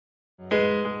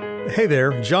Hey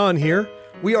there, John here.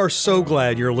 We are so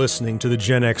glad you're listening to the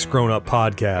Gen X Grown Up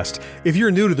Podcast. If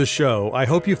you're new to the show, I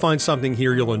hope you find something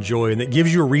here you'll enjoy and that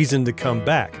gives you a reason to come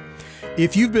back.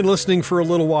 If you've been listening for a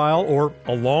little while or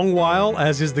a long while,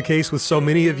 as is the case with so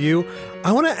many of you,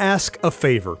 I want to ask a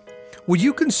favor. Would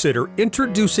you consider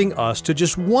introducing us to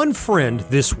just one friend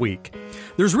this week?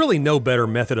 There's really no better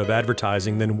method of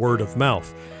advertising than word of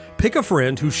mouth. Pick a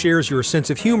friend who shares your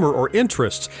sense of humor or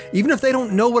interests, even if they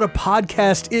don't know what a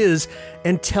podcast is,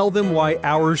 and tell them why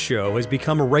our show has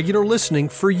become a regular listening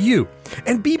for you.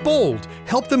 And be bold.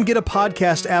 Help them get a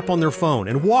podcast app on their phone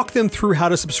and walk them through how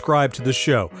to subscribe to the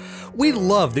show. We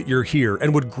love that you're here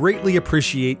and would greatly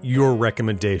appreciate your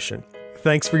recommendation.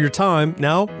 Thanks for your time.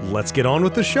 Now, let's get on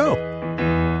with the show.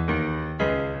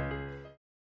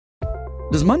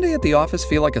 Does Monday at the office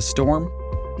feel like a storm?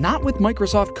 Not with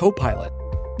Microsoft Copilot.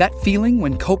 That feeling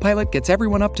when Copilot gets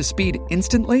everyone up to speed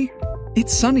instantly?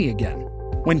 It's sunny again.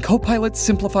 When Copilot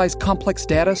simplifies complex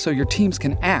data so your teams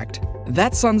can act,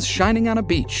 that sun's shining on a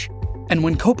beach. And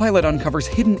when Copilot uncovers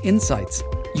hidden insights,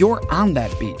 you're on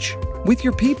that beach with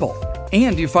your people,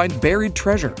 and you find buried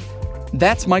treasure.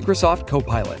 That's Microsoft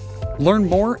Copilot. Learn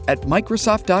more at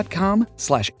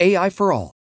Microsoft.com/AI for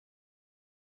all.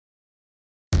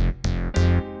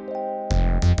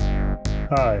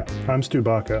 Hi, I'm Stu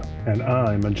Baca, and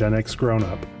I'm a Gen X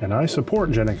grown-up, and I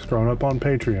support Gen X Grown-up on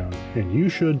Patreon, and you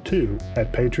should too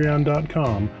at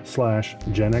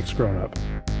patreon.com/Gen X Grown-up.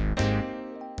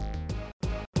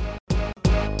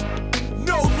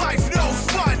 No life, no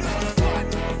fun.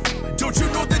 Don't you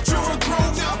know that you're a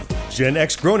grown-up? Gen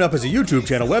X Grown Up is a YouTube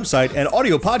channel, website, and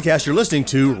audio podcast you're listening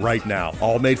to right now.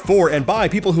 All made for and by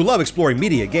people who love exploring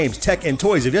media, games, tech, and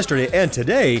toys of yesterday and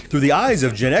today through the eyes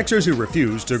of Gen Xers who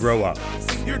refuse to grow up.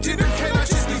 Your dinner cannot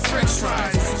just be French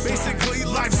fries. Basically,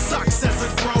 life sucks as a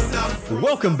grown-up.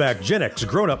 Welcome back, Gen X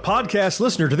Grown Up Podcast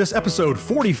listener, to this episode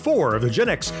 44 of the Gen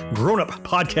X Grown Up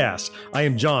Podcast. I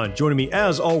am John. Joining me,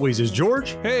 as always, is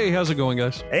George. Hey, how's it going,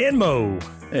 guys? And Mo.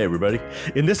 Hey, everybody.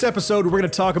 In this episode, we're going to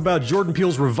talk about Jordan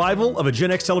Peele's revival of a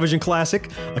Gen X television classic,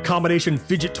 a combination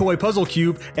fidget toy puzzle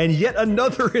cube, and yet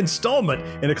another installment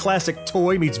in a classic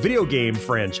toy meets video game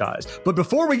franchise. But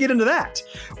before we get into that,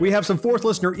 we have some fourth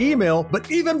listener email,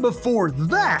 but even before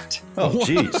that... Oh,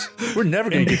 jeez. We're never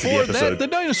going to get to the Before episode. that, the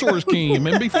dinosaurs came,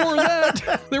 and before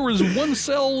that, there was one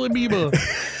cell amoeba.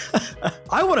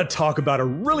 I want to talk about a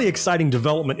really exciting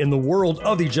development in the world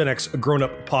of the Gen X Grown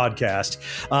Up Podcast,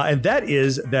 and that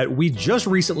is that we just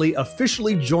recently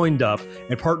officially joined up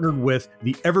and partnered with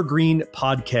the Evergreen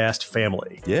Podcast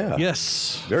family. Yeah.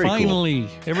 Yes, Very cool. finally,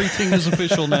 everything is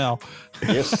official now.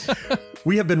 Yes.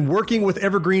 We have been working with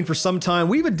Evergreen for some time.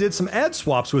 We even did some ad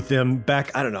swaps with them back,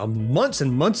 I don't know, months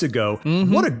and months ago.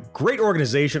 What a great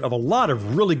organization of a lot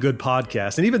of really good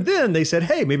podcasts. And even then they said,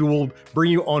 hey, maybe we'll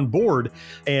bring you on board.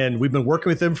 And we've been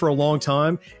working with them for a long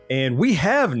time. And we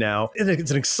have now, and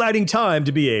it's an exciting time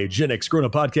to be a Gen X Grown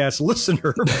Up Podcast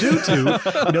listener due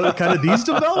to, kind of these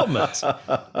developments.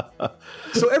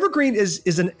 So Evergreen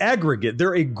is an aggregate.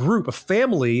 They're a group, a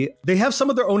family. They have some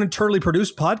of their own internally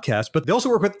produced podcasts, but they also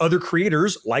work with other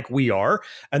creators like we are.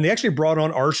 And they actually brought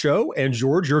on our show, and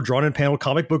George, your Drawn in Panel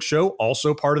comic book show,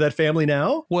 also part of that family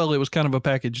now. Well, it was kind of a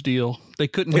package deal. They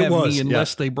couldn't It have was, me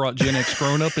unless they brought Gen X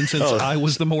Grown Up, and since I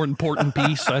was the more important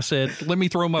piece, I said, let me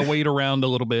throw my weight around a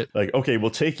litlittle bit. Like, okay,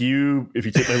 we'll take you if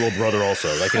you take my little brother also,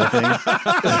 that kind of thing.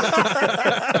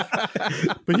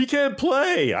 But he can't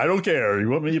play. I don't care. You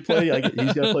want me to play?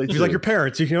 He's got to play too. He's like your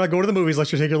parents. You cannot go to the movies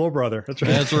unless you take your little brother. That's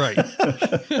right. That's right.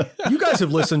 You guys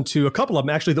have listened to a couple of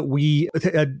them, actually, that we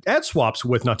had ad swaps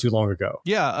with not too long ago.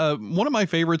 Yeah, one of my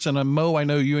favorites, and Mo, I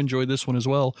know you enjoyed this one as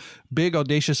well, Big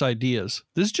Audacious Ideas.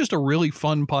 This is just a really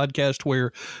fun podcast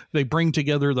where they bring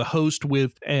together the host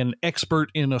with an expert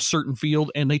in a certain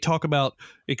field, and they talk about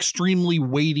extremely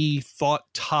weighty thought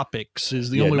topics is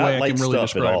the only way I can really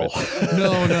describe it.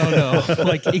 No.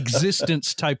 Like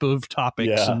existence type of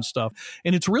topics and stuff.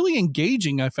 And it's really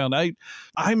engaging, I found.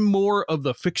 I'm more of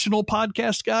the fictional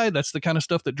podcast guy. That's the kind of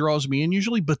stuff that draws me in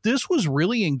usually, but this was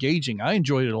really engaging. I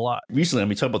enjoyed it a lot.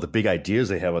 Recently, talk about the big ideas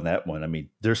they have on that one. I mean,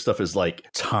 their stuff is like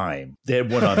time. They had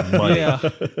one on money,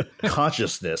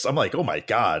 consciousness. I'm like, oh my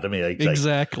God. I mean,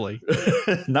 Exactly.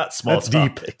 Not small That's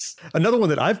topics. Deep. Another one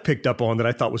that I've picked up on that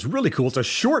I thought was really cool. It's a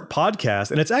short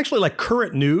podcast, and it's actually like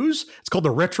current news. It's called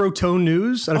the Retro Tone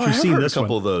News. I don't know if you've seen this a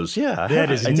couple one. of those. Yeah, That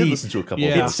is I neat. did listen to a couple.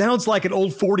 Yeah. It sounds like an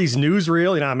old 40s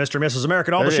newsreel, Mr. and Mrs.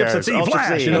 America, all the ships at sea, Ultra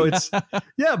flash. sea. It's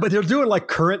but they're doing like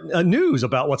current news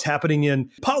about what's happening in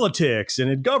politics and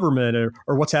in government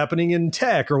or what's happening in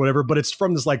tech or whatever, but it's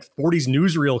from this like 40s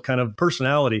newsreel kind of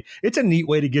personality. It's a neat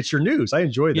way to get your news. I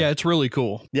enjoy that. Yeah, it's really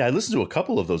cool. Yeah, I listened to a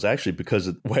couple of those actually because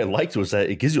what I liked was that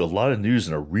it gives you a lot of news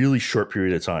in a really short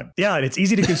period of time. Yeah, and it's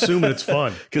easy to consume and it's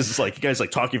fun. Because it's like you guys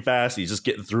like talking fast, and you're just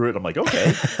getting through it. I'm like,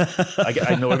 okay,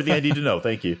 I know everything I need to know.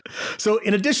 Thank you. So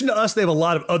in addition to us, they have a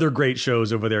lot of other great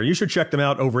shows over there. You should check them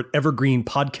out over at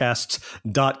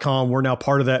evergreenpodcasts.com. We're now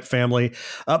part of that family.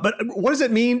 But what does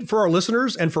it mean for our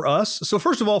listeners and for us? So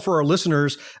first of all, for our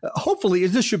listeners, hopefully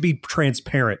this should be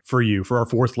transparent for you, for our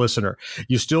fourth listener.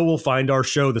 You still will find our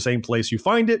show the same place you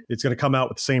find it. It's going to come out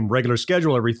with the same regular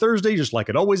schedule every Thursday, just like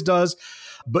it always does.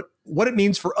 But what it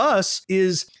means for us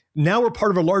is now we're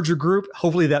part of a larger group.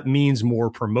 Hopefully that means more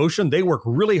promotion. They work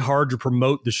really hard to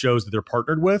promote the shows that they're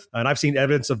partnered with. And I've seen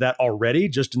evidence of that already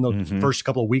just in the first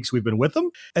couple of weeks we've been with them.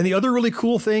 And the other really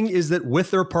cool thing is that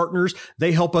with their partners,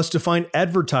 they help us to find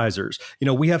advertisers. You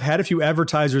know, we have had a few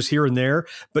advertisers here and there,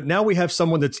 but now we have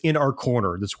someone that's in our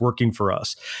corner that's working for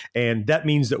us. And that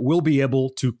means that we'll be able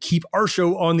to keep our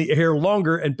show on the air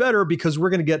longer and better because we're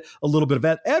going to get a little bit of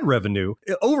ad revenue.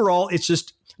 Overall, it's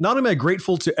just not only am I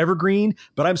grateful to Evergreen,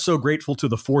 but I'm so grateful to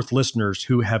the fourth listeners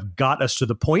who have got us to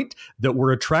the point that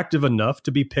we're attractive enough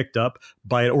to be picked up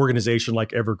by an organization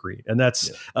like Evergreen. And that's,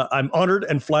 I'm honored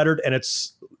and flattered, and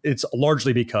it's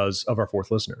largely because of our fourth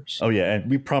listeners. Oh, yeah.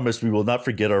 And we promise we will not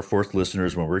forget our fourth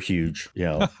listeners when we're huge. You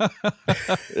know,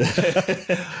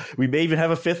 we may even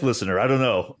have a fifth listener. I don't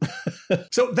know.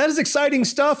 So that is exciting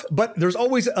stuff. But there's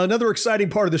always another exciting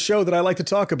part of the show that I like to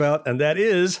talk about, and that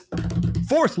is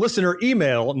fourth listener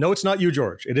email. No, it's not you,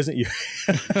 George. It isn't you.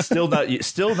 Still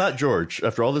not George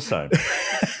after all this time.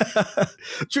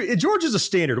 George is a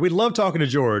standard. We love talking to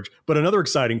George, but another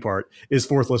exciting part is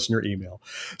fourth listener email.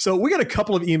 So we got a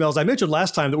couple of emails. I mentioned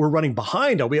last time that we're running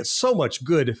behind. We had so much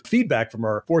good feedback from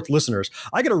our fourth listeners.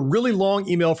 I got a really long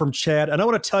email from Chad, and I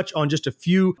want to touch on just a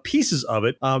few pieces of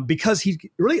it because he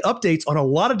really updates on a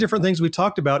lot of different things we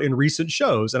talked about in recent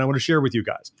shows, and I want to share with you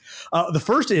guys. The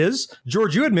first is,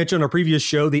 George, you had mentioned on our previous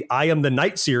show the I Am the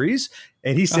Night series,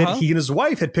 and he said he and his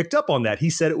wife had picked up on that. He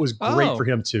said it was great for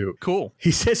him too. Cool. He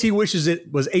says he wishes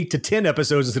it was 8 to 10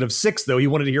 episodes instead of 6, though. He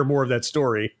wanted to hear more of that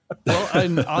story. Well,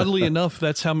 and oddly enough,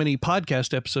 that's how many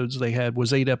podcast episodes they had,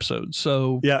 was 8 episodes.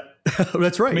 So yeah,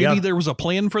 that's right. Maybe there was a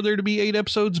plan for there to be 8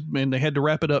 episodes and they had to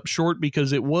wrap it up short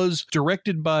because it was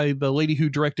directed by the lady who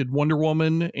directed Wonder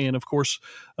Woman. And of course,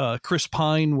 Chris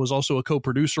Pine was also a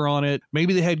co-producer on it.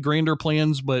 Maybe they had grander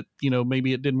plans, but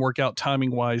maybe it didn't work out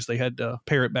timing wise. They had to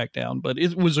pare it back down, but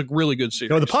it was a really good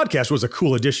series. The podcast was a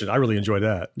cool addition. I really enjoyed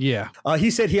that. Yeah.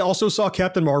 He said he also saw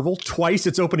Captain Marvel twice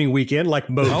its opening weekend, like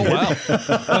Mo did. Oh, wow.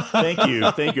 Thank you.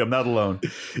 I'm not alone.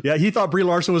 Yeah, he thought Brie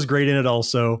Larson was great in it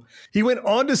also. He went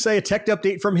on to say a tech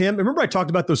update from him. Remember I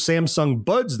talked about those Samsung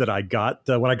Buds that I got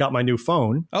when I got my new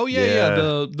phone? Oh, yeah.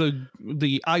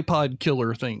 The iPod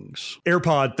killer things.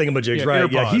 AirPod thingamajigs, right?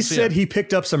 AirPods, yeah, he said he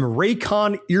picked up some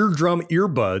Raycon eardrum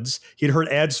earbuds. He'd heard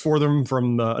ads for them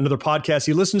from another podcast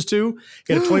he listens to.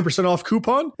 He had a 20% off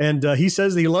coupon, and he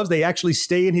says that he loves they actually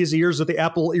stay in his ears with the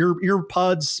Apple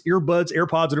earbuds,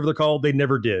 AirPods, whatever they're called. They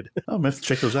never did. Oh, I'm going to have to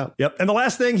check those out. Yep. And the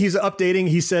last thing he's updating,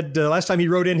 he said last time he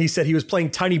wrote in, he said he was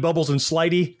playing Tiny Bubbles and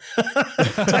Slidey,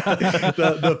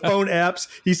 the phone apps.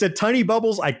 He said, Tiny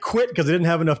Bubbles, I quit because I didn't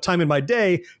have enough time in my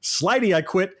day. Slidey, I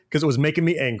quit because it was making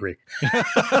me angry.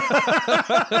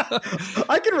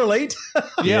 I can relate.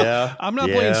 Yeah. I'm not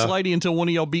playing Slidey until one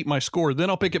of y'all beat my score. Then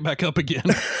I'll pick it back up again.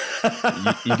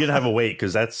 You're going to have to wait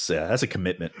because that's a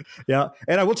commitment. Yeah.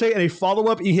 And I will tell you, in a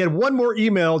follow-up, he had one more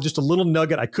email, just a little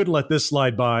nugget. I couldn't let this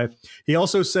slide by. He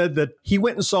also said that he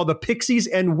went and saw the Pixies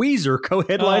and Weezer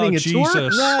co-headlining a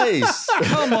tour. Nice.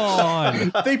 Come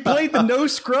on. They played the No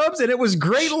Scrubs, and it was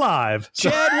great live.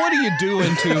 Chad, what are you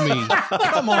doing to me?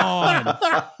 Come on.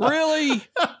 Really? You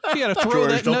got to throw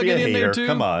George, that nugget in there, too?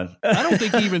 Come on. I don't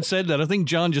think he even said that. I think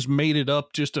John just made it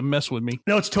up just to mess with me.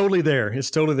 No, it's totally there. It's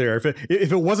totally there.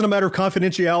 If it wasn't a matter of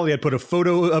confidentiality, I'd put a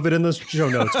photo of it in the show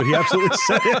notes, but he absolutely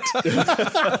said it.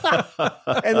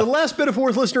 And the last bit of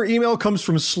fourth listener email comes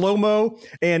from Slow-Mo,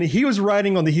 and he was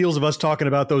riding on the heels of us talking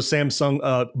about those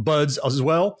Samsung Buds as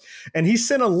well. And he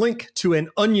sent a link to an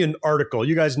Onion article.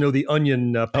 You guys know the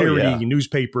Onion parody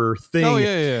newspaper thing. Oh,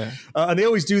 yeah. And they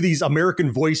always do these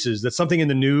American voices. That's something in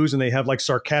the news, and they have like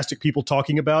sarcastic people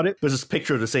talking about it. There's this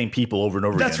picture of the same people over and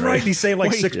over That's again. That's right. These same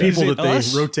like 6 people that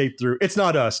us? they rotate through. It's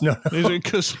not us. No.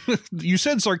 Because you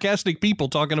said sarcastic people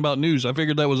talking about news. I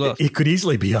figured that was us. It could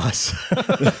easily be us.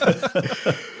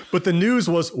 But the news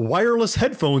was wireless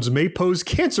headphones may pose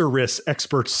cancer risks,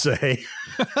 experts say.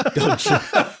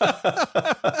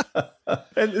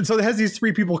 And so it has these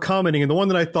three people commenting, and the one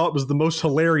that I thought was the most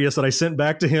hilarious that I sent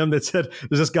back to him that said,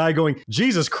 there's this guy going,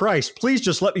 Jesus Christ, please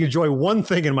just let me enjoy one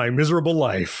thing in my miserable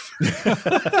life.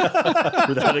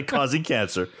 Without it causing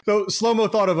cancer. So Slow-Mo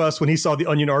thought of us when he saw the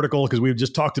Onion article, because we've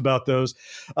just talked about those.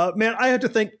 Man, I have to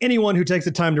thank anyone who takes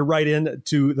the time to write in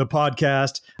to the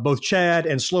podcast, both Chad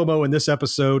and Slow-Mo in this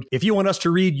episode. If you want us to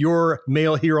read your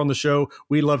mail here on the show,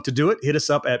 we love to do it. Hit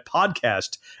us up at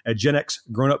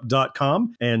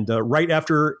podcast@genxgrownup.com. And right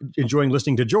after enjoying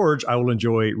listening to George, I will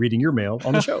enjoy reading your mail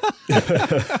on the show.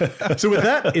 So with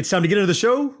that, it's time to get into the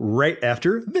show right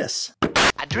after this.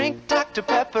 I drink Dr.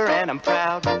 Pepper and I'm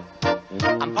proud.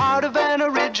 I'm part of an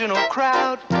original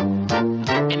crowd.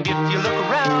 And if you look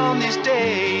around these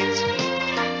days,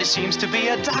 there seems to be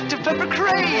a Dr. Pepper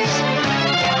craze.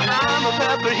 I'm a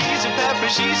pepper, he's a pepper,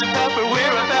 she's a pepper,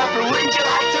 we're a pepper. Wouldn't you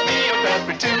like to be a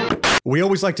pepper too? We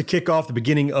always like to kick off the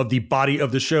beginning of the body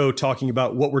of the show talking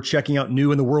about what we're checking out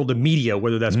new in the world of media,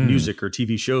 whether that's music or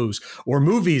TV shows or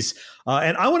movies.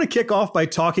 And I want to kick off by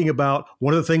talking about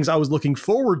one of the things I was looking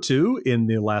forward to in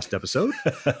the last episode.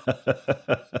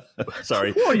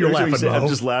 Sorry. Well, you're laughing, I'm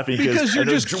just laughing because you're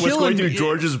just what's going through killing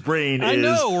George's brain I is...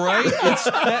 know, right? It's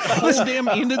that whole damn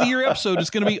end of the year episode.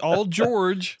 It's going to be all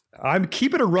George. I'm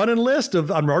keeping a running list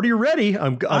of. I'm already ready.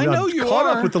 I'm know you caught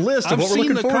are. up with the list of I've what we're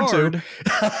seen looking the forward to.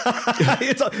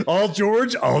 It's all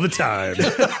George all the time.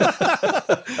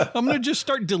 I'm going to just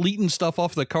start deleting stuff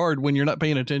off the card when you're not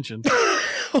paying attention.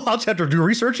 Well, I'll just have to do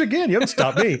research again. You haven't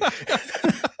stopped me.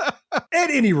 At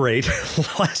any rate,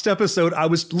 last episode, I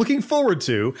was looking forward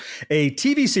to a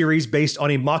TV series based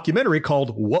on a mockumentary called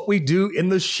What We Do in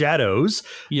the Shadows.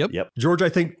 Yep. George, I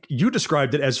think you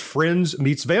described it as Friends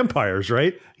meets vampires,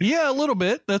 right? Yeah, a little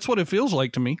bit. That's what it feels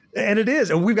like to me. And it is.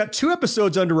 And we've got 2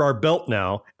 episodes under our belt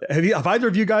now. Have either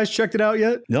of you guys checked it out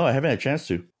yet? No, I haven't had a chance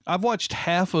to. I've watched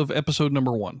half of episode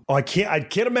number 1. Oh, I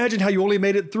can't imagine how you only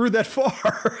made it through that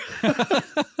far.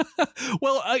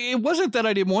 Well, it wasn't that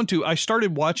I didn't want to. I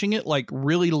started watching it like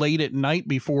really late at night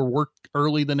before work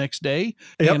early the next day.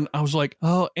 Yep. And I was like,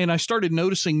 oh, and I started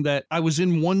noticing that I was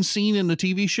in one scene in the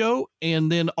TV show.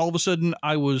 And then all of a sudden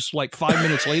I was like 5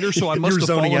 minutes later. So I must have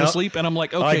fallen asleep. And I'm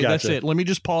like, okay, that's it. Let me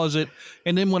just pause it.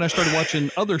 And then when I started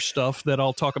watching other stuff that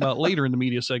I'll talk about later in the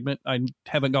media segment, I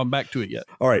haven't gone back to it yet.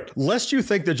 All right. Lest you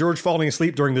think that George falling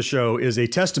asleep during the show is a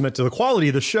testament to the quality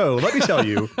of the show, let me tell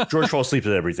you. George falls asleep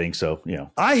at everything, so,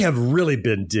 I have really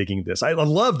been digging this. I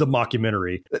love the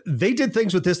mockumentary. They did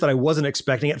things with this that I wasn't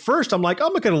expecting. At first, I'm like,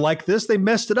 I'm not going to like this. They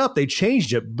messed it up. They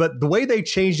changed it. But the way they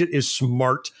changed it is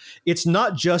smart. It's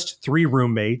not just 3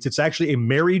 roommates. It's actually a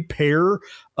married pair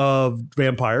of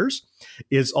vampires.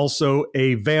 Is also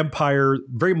a vampire,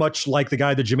 very much like the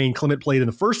guy that Jermaine Clement played in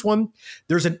the first one.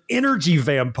 There's an energy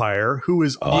vampire who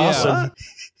is awesome. Yeah.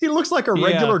 He looks like a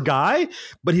regular guy,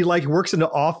 but he works in the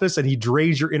office and he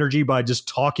drains your energy by just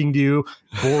talking to you,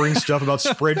 boring stuff about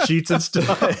spreadsheets and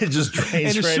stuff. It just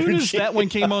drains. And as soon as that one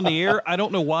came on the air, I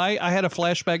don't know why I had a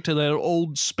flashback to that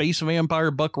old space vampire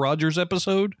Buck Rogers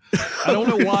episode. I don't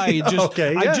know why.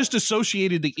 I just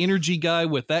associated the energy guy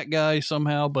with that guy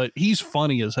somehow, but he's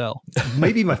funny as hell.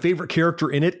 Maybe my favorite character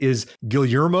in it is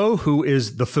Guillermo, who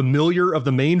is the familiar of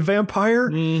the main vampire.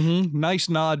 Mm-hmm. Nice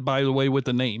nod, by the way, with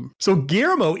the name. So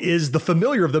Guillermo is the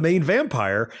familiar of the main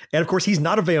vampire. And of course, he's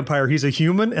not a vampire. He's a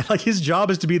human. And his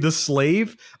job is to be the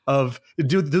slave of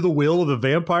do the will of the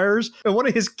vampires. And one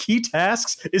of his key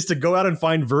tasks is to go out and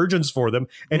find virgins for them.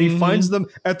 And he finds them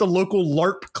at the local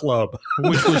LARP club.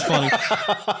 Which was funny.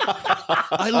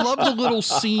 I love the little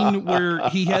scene where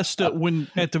he has to, when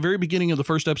at the very beginning of the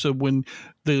first episode, when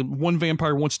the one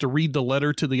vampire wants to read the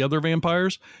letter to the other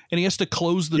vampires and he has to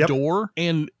close the door,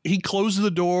 and he closes the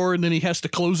door and then he has to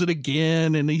close it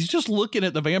again. And he's just looking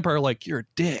at the vampire like, you're a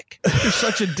dick. You're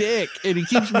such a dick. And he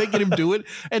keeps making him do it.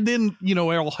 And then,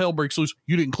 all hell breaks loose.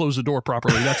 You didn't close the door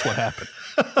properly. That's what happened.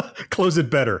 Close it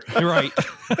better. You're right.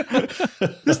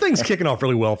 This thing's kicking off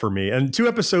really well for me. And 2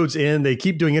 episodes in, they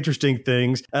keep doing interesting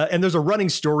things. And there's a running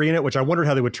story in it, which I wondered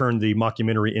how they would turn the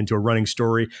mockumentary into a running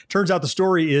story. Turns out the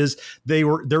story is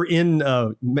they're in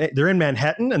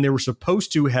Manhattan, and they were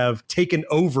supposed to have taken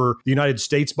over the United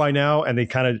States by now, and they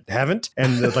kind of haven't.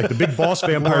 And the big boss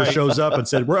vampire shows up and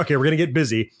said, we're going to get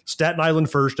busy. Staten Island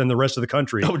first and the rest of the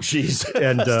country. Oh, geez.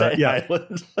 And Staten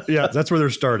Island. Yeah, that's where they're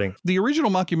starting. The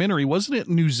original mockumentary, wasn't it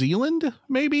New Zealand,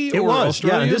 maybe? It was.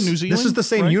 Australia, New Zealand? This is the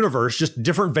same universe, just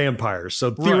different vampires.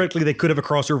 So theoretically, they could have a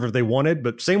crossover if they wanted,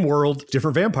 but same world,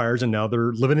 different vampires, and now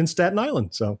they're living in Staten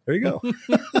Island. So there you go.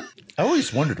 I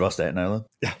always wondered about Staten Island.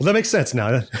 Yeah, well, that makes sense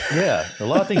now. Yeah, a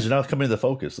lot of things are now coming into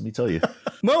focus. Let me tell you.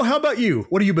 Mo, how about you?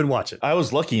 What have you been watching? I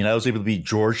was lucky and I was able to beat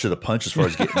George to the punch as far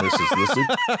as getting this listed.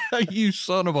 You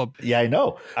son of a... Yeah, I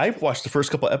know. I watched the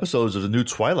first couple episodes of the new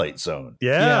Twilight Zone.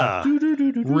 Yeah.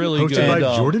 Really Hosted good.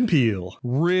 by Jordan Peele.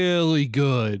 Really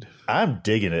good. I'm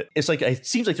digging it. It's like, it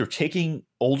seems like they're taking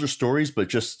older stories, but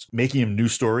just making them new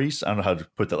stories. I don't know how to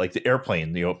put that. Like the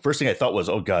airplane, first thing I thought was,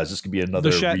 oh, God, this could be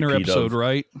another The Shatner episode,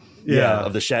 right? Yeah,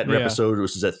 of the Shatner episode,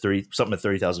 which is at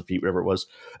 30,000 feet, whatever it was.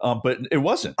 But it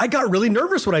wasn't. I got really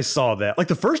nervous when I saw that. Like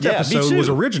the first episode was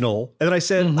original, and then I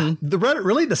said,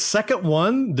 really, the second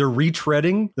one, they're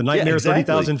retreading the Nightmare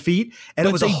 30,000 feet, and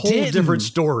it was a whole different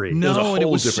story. No, and it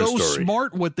was so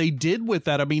smart what they did with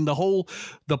that. I mean, the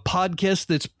podcast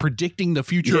that's predicting the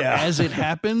future as it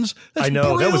happens. That's I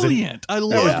know. brilliant. I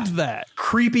loved that.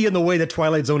 Creepy in the way that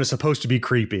Twilight Zone is supposed to be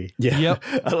creepy. Yeah. Yep.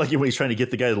 I like it when he's trying to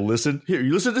get the guy to listen. Here,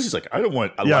 you listen to this? He's like, I don't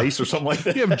want lice or something like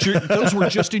that. Yeah, those were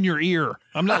just in your ear.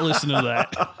 I'm not listening to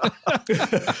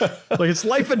that. Like it's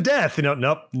life and death.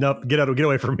 Nope. Get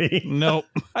away from me. No,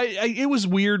 it was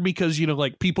weird because,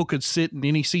 like people could sit in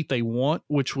any seat they want,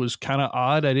 which was kind of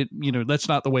odd. I didn't, that's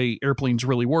not the way airplanes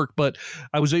really work, but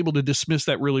I was able to dismiss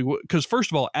that really because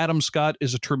first of all, Adam Scott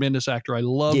is a tremendous actor. I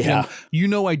love him.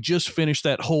 I just finished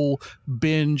that whole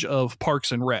binge of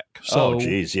Parks and Rec. So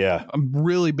I'm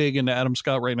really big into Adam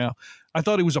Scott right now. I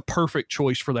thought he was a perfect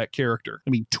choice for that character. I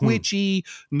mean, twitchy,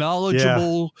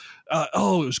 knowledgeable. It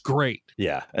was great.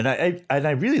 Yeah, and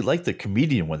I really liked the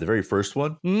comedian one, the very first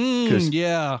one.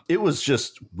 It was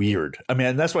just weird. I mean,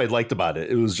 and that's what I liked about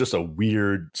it. It was just a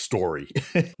weird story.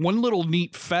 One little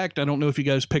neat fact, I don't know if you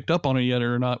guys picked up on it yet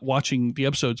or not watching the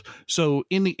episodes. So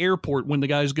in the airport, when the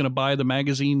guy's going to buy the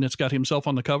magazine that's got himself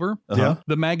on the cover,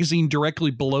 the magazine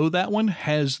directly below that one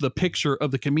has the picture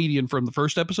of the comedian from the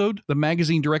first episode. The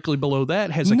magazine directly below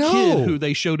that has a kid who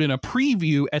they showed in a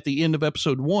preview at the end of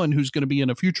episode 1 who's going to be in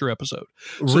a future episode.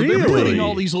 So they're putting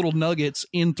all these little nuggets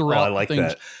in throughout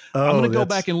things. I'm going to go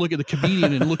back and look at the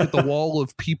comedian and look at the wall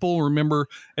of people. Remember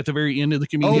at the very end of the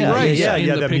comedian?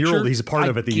 That mural he's a part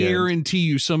of at the end. I guarantee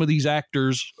you some of these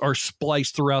actors are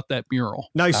spliced throughout that mural.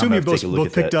 Now, I assume you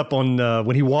both picked up on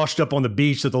when he washed up on the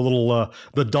beach that the little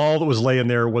the doll that was laying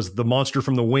there was the monster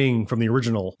from The Wing from the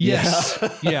original. Yes.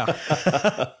 Yeah.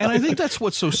 And I think that's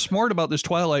what's so smart about this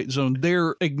Twilight Zone.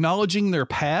 They're acknowledging their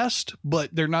past,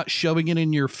 but they're not shoving it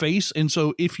in your face. And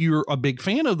so if you're a big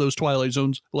fan of those Twilight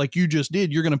Zones, like you just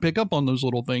did, you're going to pick up on those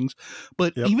little things.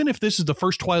 But even if this is the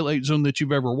first Twilight Zone that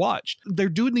you've ever watched, they're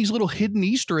doing these little hidden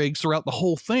Easter eggs throughout the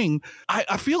whole thing.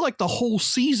 I feel like the whole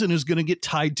season is going to get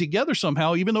tied together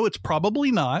somehow, even though it's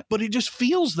probably not, but it just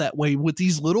feels that way with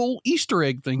these little Easter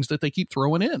egg things that they keep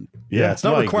throwing in. Yeah, it's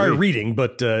not required reading,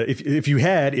 but if you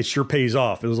had, it sure pays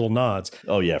off. Those little nods.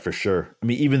 Oh yeah, for sure. I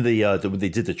mean, even when they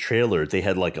did the trailer, they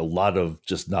had like a lot of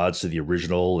just nods to the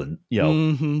original, and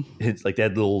it's like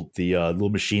that little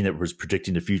machine that was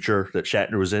predicting the future that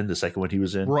Shatner was in, the second one he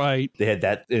was in. Right. They had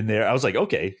that in there. I was like,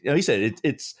 okay. He said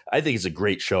it's. I think it's a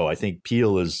great show. I think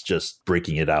Peele is just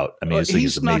breaking it out. I mean,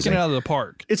 he's knocking it out of the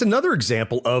park. It's another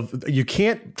example of you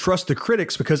can't trust the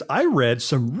critics, because I read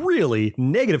some really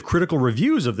negative critical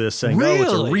reviews of this saying,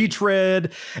 it's a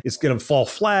retread, it's going to fall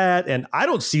flat, and I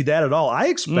don't see that at all. I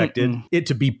expected it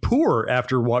to be poor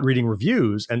after reading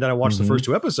reviews, and then I watched the first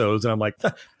 2 episodes, and I'm like,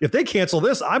 if they cancel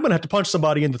this, I'm going to have to punch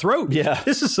somebody in the throat. Yeah,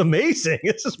 this is amazing.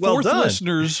 This is well done.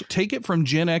 Listeners, take it from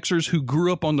Gen Xers who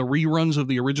grew up on the reruns of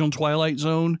the original Twilight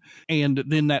Zone, and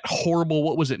then that horrible,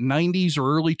 what was it, 90s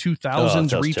or early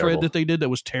 2000s retread that they did that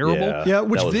was terrible. Yeah,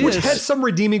 which had some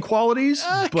redeeming qualities,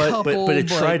 but it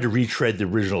tried to retread the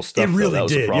original stuff. It really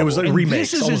did. It was like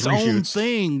remakes. This is its own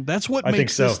thing. That's what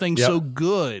makes this thing so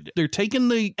good. They're taking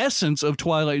the essence of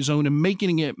Twilight Zone and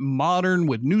making it modern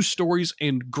with new stories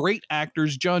and great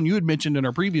actors. John, you had mentioned in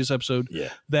our previous episode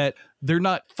that they're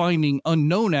not finding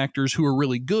unknown actors who are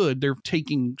really good. They're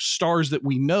taking stars that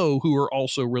we know who are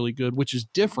also really good, which is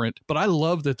different. But I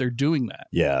love that they're doing that.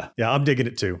 Yeah. Yeah, I'm digging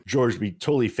it too. George, to be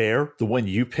totally fair, the one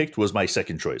you picked was my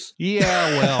second choice. Yeah,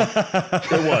 well.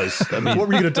 It was. I mean, what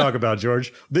were you going to talk about,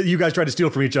 George? That you guys tried to steal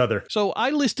from each other. So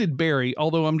I listed Barry,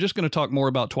 although I'm just going to talk more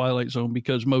about Twilight Zone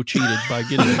because Mo cheated by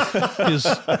getting his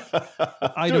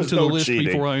item to the list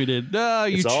before I did.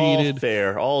 You cheated. All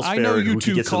fair. All's fair. I know you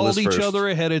two called each other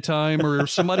ahead of time time, or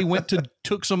somebody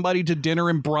took somebody to dinner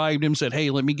and bribed him, said, hey,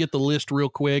 let me get the list real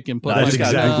quick and put That's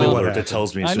exactly what that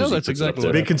tells me. I know that's exactly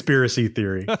what big conspiracy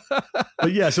theory.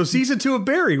 But yeah, so season 2 of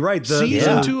Barry, right?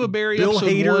 Season 2 of Barry, Bill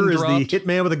episode Hader 1 is dropped, the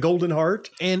hitman with a golden heart.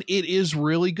 and it is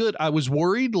really good. I was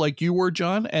worried, like you were,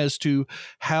 John, as to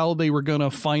how they were going to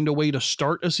find a way to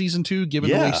start a season 2, given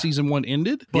the way season 1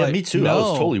 ended. But yeah, me too.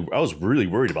 No, I was really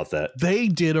worried about that. they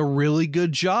did a really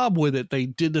good job with it. They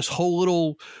did this whole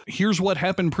little, here's what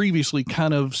happened previously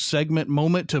kind of segment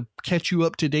moment to catch you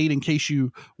up to date in case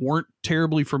you weren't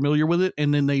terribly familiar with it.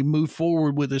 And then they moved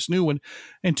forward with this new one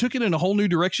and took it in a whole new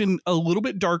direction, a little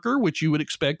bit darker, which you would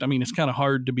expect. I mean, it's kind of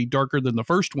hard to be darker than the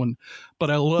first one, but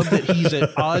I love that he's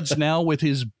at odds now with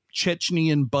his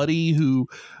Chechnyan buddy who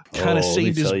kind of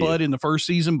saved his butt in the first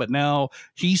season, but now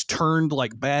he's turned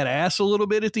like badass a little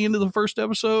bit at the end of the first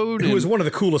episode. Who was one of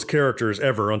the coolest characters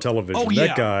ever on television. Oh,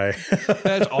 that guy.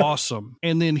 That's awesome.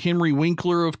 And then Henry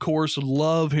Winkler, of course,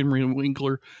 love Henry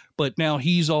Winkler, but now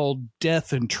he's all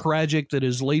death and tragic that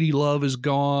his lady love is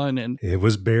gone. And it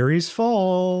was Barry's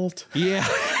fault. Yeah.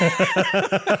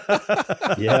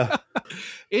 Yeah.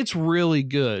 It's really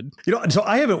good. You know, so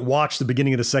I haven't watched the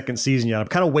beginning of the second season yet. I'm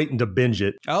kind of waiting to binge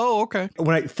it. Oh, okay.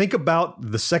 When I think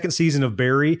about the second season of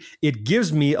Barry, it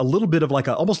gives me a little bit of like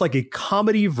almost like a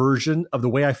comedy version of the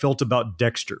way I felt about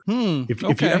Dexter. If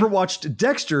you ever watched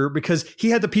Dexter, because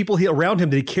he had the people around him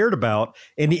that he cared about,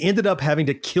 and he ended up having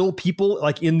to kill people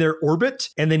like in their orbit,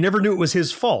 and they never knew it was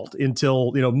his fault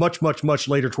until, much, much, much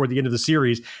later toward the end of the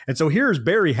series. And so here's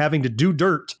Barry having to do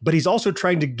dirt, but he's also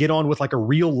trying to get on with like a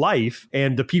real life,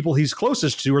 and the people he's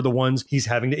closest to are the ones he's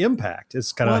having to impact.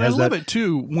 It's kind of I love it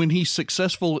too when he's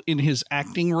successful in his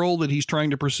acting role that he's trying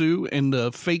to pursue, and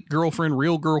the fake girlfriend,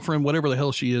 real girlfriend, whatever the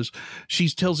hell she is, she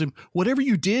tells him, whatever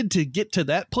you did to get to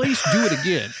that place, do it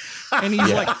again. And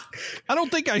he's like, I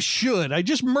don't think I should. I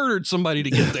just murdered somebody to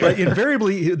get there. Right.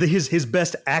 Invariably, his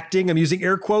best acting, I'm using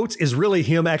air quotes, is really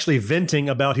him actually venting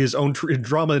about his own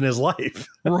drama in his life.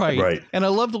 Right. And I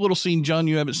love the little scene, John,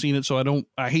 you haven't seen it, so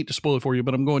I hate to spoil it for you,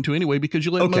 but I'm going to anyway because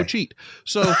you let Mo cheat.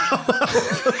 So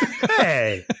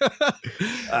hey,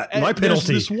 my penalty. There's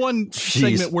this one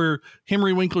segment where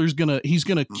Henry Winkler's he's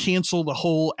gonna cancel the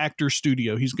whole actor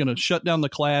studio. He's gonna shut down the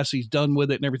class. He's done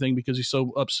with it and everything because he's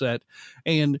so upset.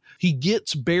 And he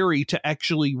gets Barry to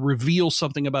actually reveal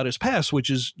something about his past, which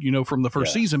is, from the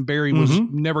first season, Barry was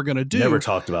never gonna do. Never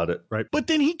talked about it. Right. But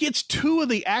then he gets two of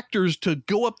the actors to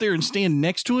go up there and stand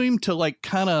next to him to like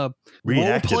kind of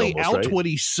role play out what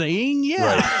he's saying.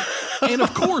 Yeah. Right. And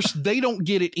of course, they don't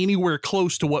get it anywhere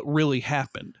close to what really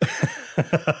happened.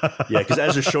 Yeah, because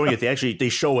as they're showing it, they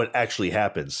show what actually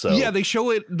happens. So yeah, they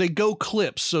show it. They go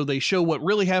clips, so they show what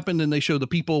really happened, and they show the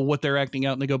people what they're acting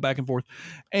out, and they go back and forth.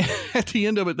 And at the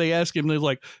end of it, they ask him, they're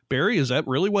like, "Barry, is that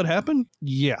really what happened?"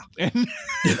 Yeah, and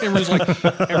everyone's like,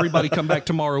 "Everybody, come back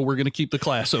tomorrow. We're going to keep the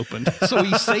class open." So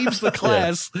he saves the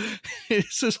class. Yeah.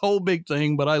 It's this whole big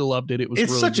thing, but I loved it. It's really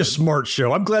such a smart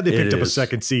show. I'm glad they picked up a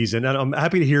second season, and I'm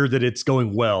happy to hear that it's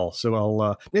going well. So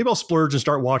I'll splurge and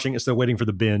start watching instead of waiting for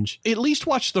the binge. At least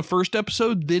watch the first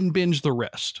episode, then binge the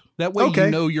rest. That way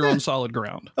you're on solid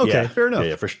ground. Okay, fair enough.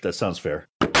 Yeah, that sounds fair.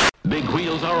 Big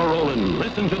wheels are a-rolling.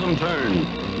 Listen to them turn.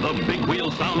 The big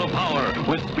wheel sound of power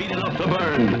with speed enough to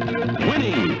burn.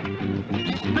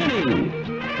 Winning. Spinning.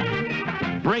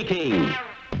 Braking.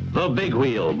 The Big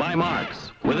Wheel by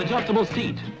Marks. With adjustable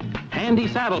seat, handy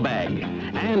saddlebag,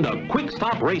 and a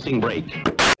quick-stop racing brake.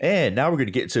 And now we're going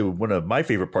to get to one of my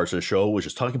favorite parts of the show, which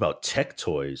is talking about tech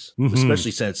toys,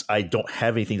 especially since I don't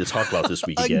have anything to talk about this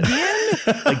week again.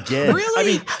 Again? Really? I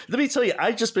mean, let me tell you,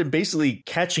 I've just been basically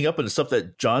catching up on the stuff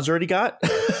that John's already got.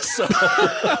 So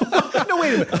no,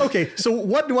 wait a minute. Okay, so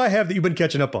what do I have that you've been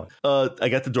catching up on? I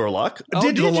got the door lock.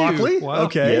 Digital Lockley? Wow.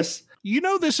 Okay. Yes. You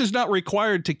know this is not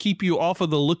required to keep you off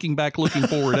of the looking back, looking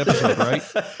forward episode, right?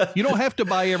 You don't have to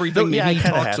buy everything that he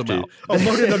talks about. Oh,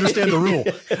 Mo didn't understand the rule.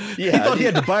 He thought he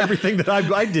had to buy everything that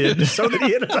I did so that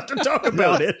he had to talk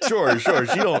about it. Sure.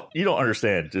 You don't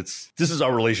understand. This is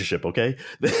our relationship, okay?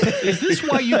 Is this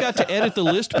why you got to edit the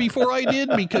list before I did?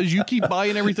 Because you keep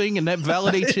buying everything and that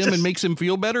validates him and makes him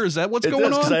feel better? Is that what's going on?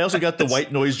 Because I also got the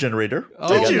white noise generator.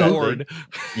 Oh, Lord.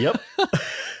 Yep.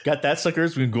 Got that sucker.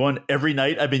 It's been going every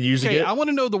night. I've been using it. I want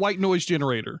to know the white noise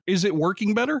generator. Is it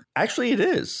working better? Actually, it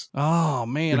is. Oh,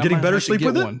 man. You're getting better sleep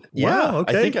with it? One. Yeah. Wow,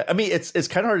 okay. I mean, it's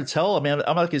kind of hard to tell. I mean, I'm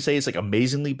not going to say it's like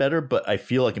amazingly better, but I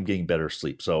feel like I'm getting better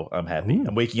sleep. So I'm happy.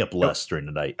 I'm waking up less during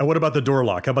the night. And what about the door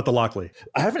lock? How about the Lockley?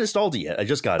 I haven't installed it yet. I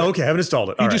just got it. Okay, I haven't installed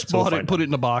it. You just bought it and put it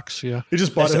in a box. Yeah. You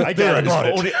just bought it. I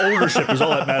bought it. Ownership is all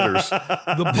that matters.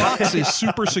 The box is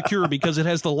super secure because it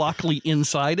has the Lockley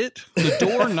inside it. The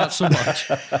door, not so much.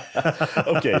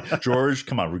 Okay, George,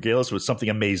 come on, regale us with something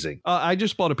amazing. I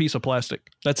just bought a piece of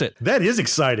plastic. That's it. That is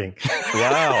exciting.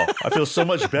 Wow. I feel so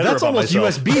much better That's about almost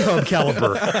myself. USB hub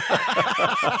caliber.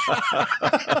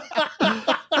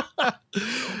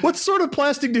 What sort of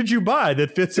plastic did you buy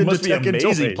that fits It into must be tech and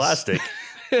amazing toys? plastic.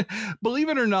 Believe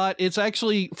it or not, it's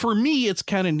actually, for me, it's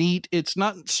kind of neat. It's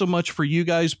not so much for you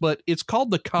guys, but it's called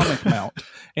the Comic Mount,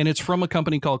 and it's from a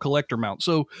company called Collector Mount.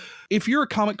 So if you're a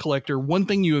comic collector, one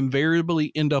thing you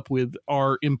invariably end up with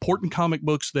are important comic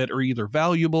books that are either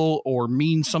valuable or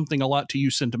mean something a lot to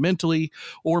you sentimentally,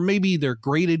 or maybe they're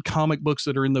graded comic books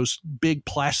that are in those big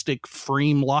plastic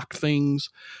frame lock things.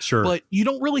 Sure. But you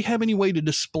don't really have any way to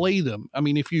display them. I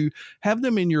mean, if you have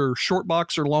them in your short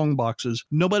box or long boxes,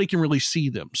 nobody can really see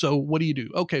them. So what do?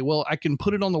 Okay, well, I can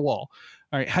put it on the wall.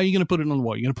 All right, how are you going to put it on the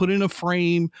wall? You're going to put it in a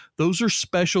frame. Those are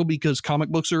special because comic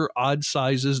books are odd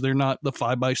sizes. They're not the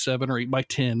 5x7 or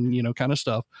 8x10, kind of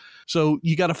stuff. So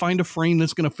you got to find a frame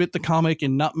that's going to fit the comic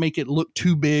and not make it look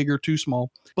too big or too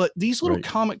small. But these little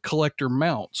comic collector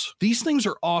mounts, these things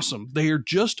are awesome. They are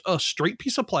just a straight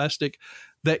piece of plastic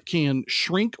that can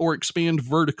shrink or expand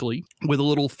vertically with a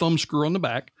little thumb screw on the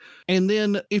back. And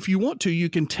then if you want to,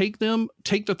 you can take the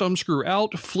thumb screw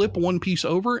out, flip one piece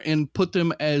over and put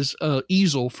them as an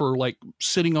easel for like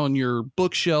sitting on your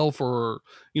bookshelf or,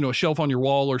 a shelf on your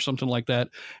wall or something like that.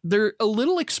 They're a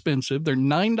little expensive. They're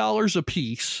 $9 a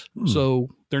piece. So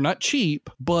they're not cheap,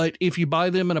 but if you buy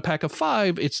them in a pack of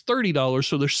 5, it's $30.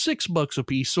 So they're $6 a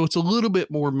piece. So it's a little bit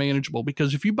more manageable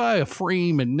because if you buy a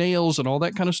frame and nails and all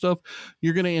that kind of stuff,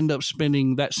 you're going to end up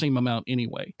spending that same amount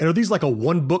anyway. And are these like a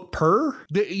one book per?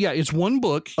 Yeah, it's one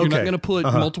book. You're not going to put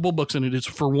multiple books in it. It's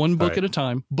for one book at a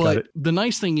time. But the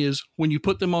nice thing is when you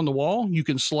put them on the wall, you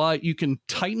can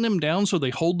tighten them down so they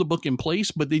hold the book in place,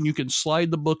 but then you can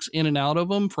slide the books in and out of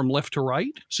them from left to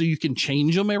right. So you can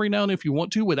change them every now and then if you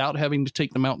want to without having to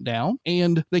take them out down.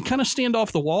 And they kind of stand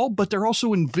off the wall, but they're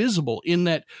also invisible in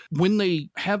that when they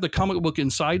have the comic book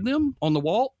inside them on the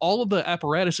wall, all of the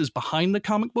apparatus is behind the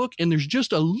comic book and there's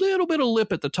just a little bit of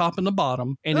lip at the top and the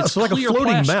bottom. And it's so like a floating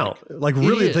plastic. mount. Like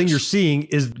really the thing you're seeing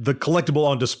is the collectible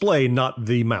on display, not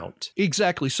the mount.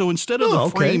 Exactly. So instead of the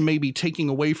frame maybe taking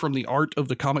away from the art of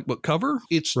the comic book cover,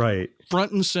 it's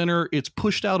front and center. It's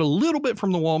pushed out a little bit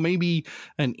from the wall, maybe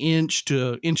an inch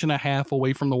to inch and a half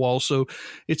away from the wall. So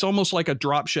it's almost like a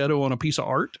drop shadow on a piece of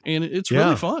art. And it's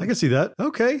really fun. I can see that.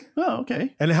 Okay. Oh,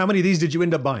 okay. And how many of these did you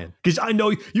end up buying? Because I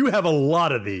know you have a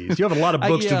lot of these. You have a lot of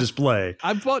books to display.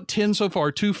 I've bought 10 so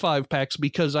far, 2 5-packs,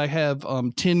 because I have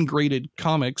 10 graded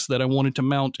comics that I wanted to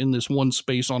mount in this one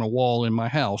space on a wall in my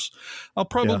house. I'll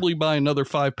probably buy another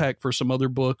 5-pack for some other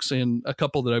books and a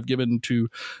couple that I've given to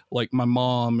like my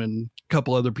mom and a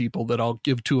couple other people that I'll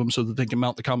give to them so that they can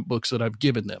mount the comic books that I've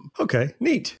given them. Okay,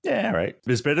 neat. Yeah, all right.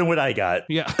 It's better than what I got.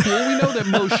 Yeah. Well, we know that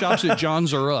most shops at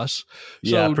John's are us.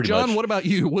 So, John, much. What about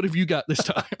you? What have you got this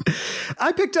time?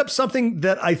 I picked up something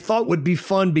that I thought would be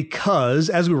fun because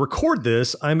as we record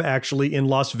this, I'm actually in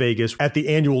Las Vegas at the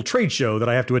annual trade show that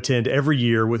I have to attend every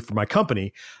year for my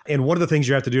company. And one of the things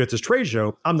you have to do at this trade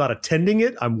show, I'm not attending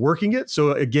it, I'm working it.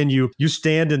 So again, you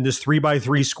stand in this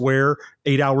 3x3 square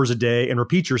 8 hours a day and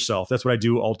repeat yourself. That's what I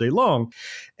do all day long.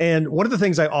 And one of the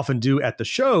things I often do at the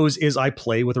shows is I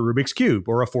play with a Rubik's Cube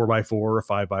or a 4x4 or a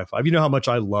 5x5. You know how much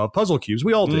I love puzzle cubes.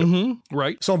 We all do. Mm-hmm,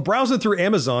 right. So I'm browsing through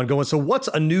Amazon going, so what's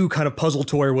a new kind of puzzle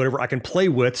toy or whatever I can play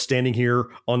with standing here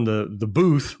on the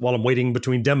booth while I'm waiting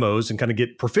between demos and kind of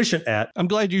get proficient at. I'm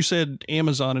glad you said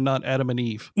Amazon and not Adam and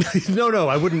Eve. No,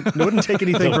 I wouldn't take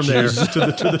anything from there to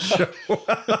the show.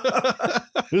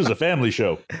 This is a family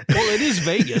show. Well, it is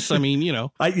Vegas. I mean,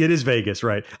 it is Vegas,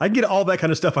 right? I can get all that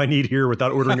kind of stuff I need here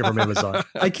without ordering it from Amazon.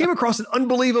 I came across an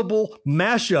unbelievable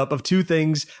mashup of two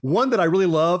things, one that I really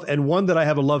love and one that I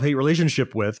have a love-hate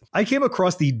relationship with. I came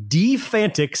across the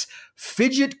D-Fantix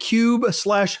Fidget Cube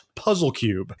 / Puzzle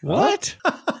Cube. What?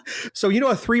 So, a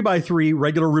 3x3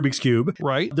 regular Rubik's Cube.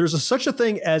 Right. There's such a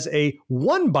thing as a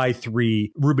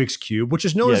 1x3 Rubik's Cube, which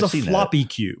is known as a floppy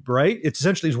cube, right? It's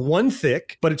essentially one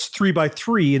thick, but it's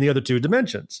 3x3 in the other two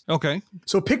dimensions. Okay.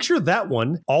 So picture that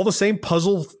one, all the same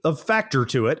puzzle of factor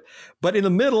to it, but in the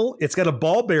middle, it's got a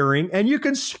ball bearing and you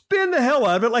can spin the hell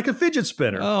out of it like a fidget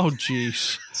spinner. Oh,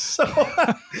 geez. So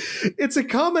it's a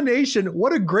combination.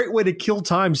 What a great way to kill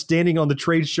time standing on the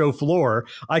trade show floor.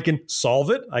 I can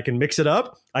solve it. I can mix it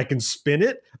up. I can spin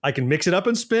it. I can mix it up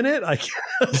and spin it.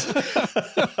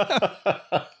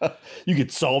 You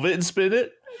could solve it and spin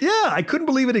it? Yeah, I couldn't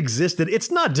believe it existed.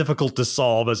 It's not difficult to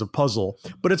solve as a puzzle,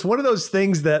 but it's one of those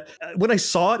things that when I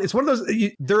saw it, it's one of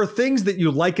those, there are things that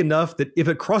you like enough that if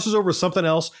it crosses over something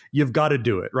else, you've got to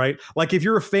do it, right? Like if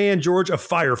you're a fan, George, of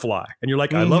Firefly, and you're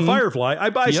like, I love Firefly, I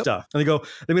buy stuff. And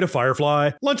they made a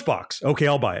Firefly lunchbox. Okay,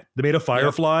 I'll buy it. They made a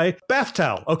Firefly bath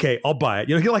towel. Okay, I'll buy it.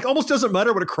 You know, you're like, almost doesn't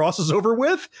matter what it crosses over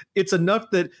with. It's enough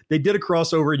that they did a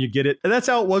crossover and you get it. And that's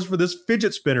how it was for this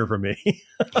fidget spinner for me.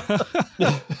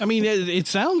 I mean, it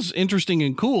sounds interesting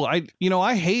and cool.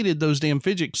 I hated those damn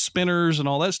fidget spinners and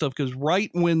all that stuff because right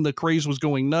when the craze was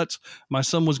going nuts, my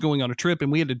son was going on a trip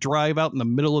and we had to drive out in the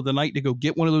middle of the night to go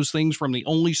get one of those things from the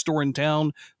only store in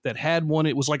town that had one.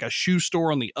 It was like a shoe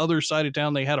store on the other side of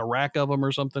town. They had a rack of them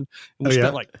or something. And we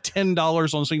spent like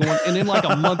 $10 on a single one. And then like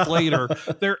a month later,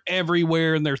 they're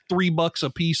everywhere and they're $3 a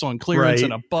piece on clearance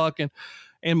and $1.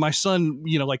 And my son,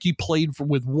 like he played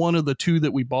with one of the two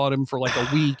that we bought him for like a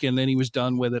week, and then he was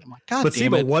done with it. I'm like, God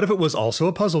damn it. But what if it was also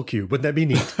a puzzle cube? Wouldn't that be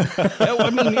neat? I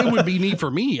mean, it would be neat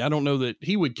for me. I don't know that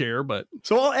he would care, but.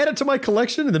 So I'll add it to my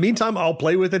collection. In the meantime, I'll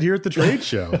play with it here at the trade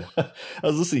show. I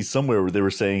was listening somewhere where they were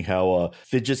saying how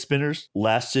fidget spinners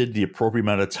lasted the appropriate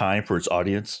amount of time for its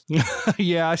audience.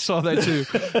 Yeah, I saw that too.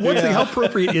 One thing, how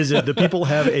appropriate is it that people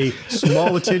have a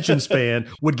small attention span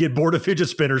would get bored of fidget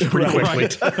spinners pretty quickly?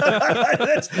 Right.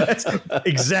 That's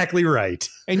exactly right.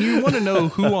 And you want to know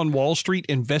who on Wall Street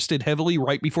invested heavily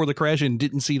right before the crash and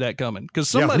didn't see that coming? Because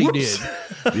somebody did.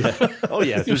 Oh,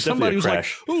 yeah. There's somebody was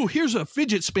crash. like, oh, here's a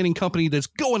fidget spinning company that's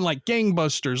going like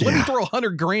gangbusters. Let me throw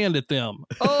 $100,000 at them.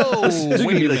 Oh, wait a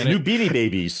minute. Like new Beanie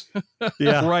Babies.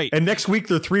 Yeah. Right. And next week,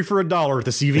 they're 3 for $1 at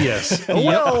the CVS. Oh,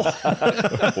 well.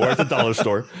 Or at the dollar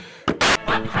store.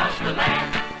 Across the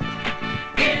land.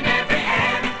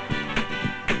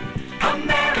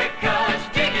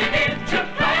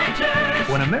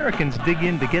 When Americans dig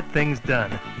in to get things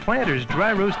done, Planters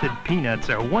dry roasted peanuts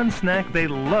are one snack they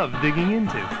love digging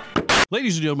into.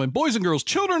 Ladies and gentlemen, boys and girls,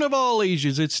 children of all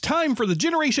ages, it's time for the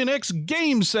Generation X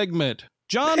game segment.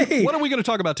 John, what are we going to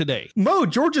talk about today? Mo,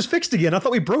 George is fixed again. I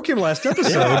thought we broke him last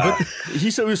episode. But he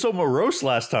said he was so morose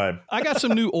last time. I got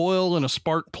some new oil and a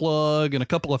spark plug and a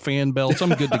couple of fan belts. I'm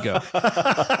good to go.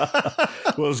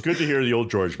 Well, it's good to hear the old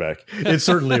George back. It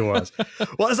certainly was.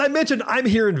 Well, as I mentioned, I'm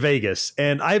here in Vegas,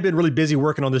 and I've been really busy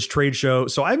working on this trade show,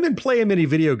 so I've been playing many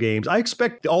video games. I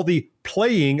expect all the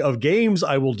playing of games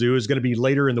I will do is going to be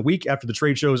later in the week after the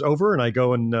trade show is over and I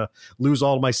go and lose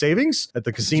all my savings at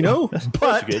the casino.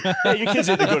 But yeah, your kids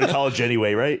had to go to college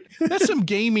anyway, right? That's some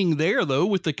gaming there though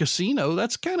with the casino.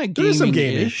 That's kind of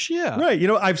gaming-ish. Yeah. Right. You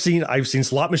know, I've seen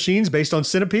slot machines based on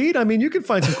Centipede. I mean, you can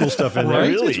find some cool stuff in there.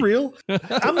 Really? It's real.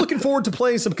 I'm looking forward to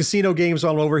playing some casino games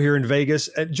while I'm over here in Vegas.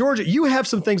 Georgia, you have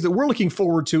some things that we're looking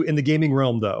forward to in the gaming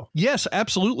realm though. Yes,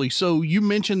 absolutely. So you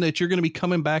mentioned that you're going to be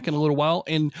coming back in a little while,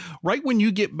 and right when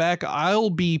you get back, I'll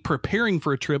be preparing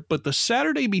for a trip. But the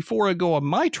Saturday before I go on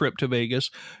my trip to Vegas,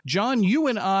 John, you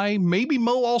and I, maybe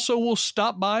Mo also will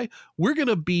stop by. We're going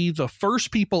to be the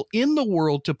first people in the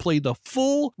world to play the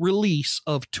full release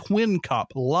of Twin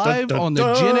Cop live on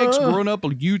the Gen X Grown Up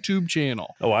YouTube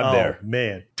channel. Oh, I'm there.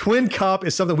 Man, Twin Cop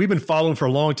is something we've been following for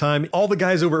a long time. All the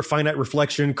guys over at Finite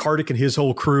Reflection, Kartik and his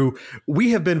whole crew,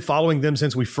 we have been following them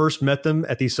since we first met them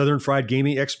at the Southern Fried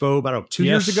Gaming Expo about 2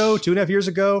 years ago, 2.5 years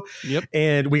ago. Yep.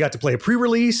 And we got to play a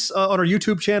pre-release on our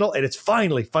YouTube channel, and it's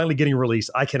finally getting released.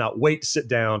 I cannot wait to sit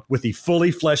down with the fully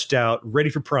fleshed out,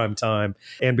 ready for prime time.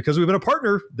 And because we've been a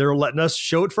partner, they're letting us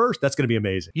show it first. That's going to be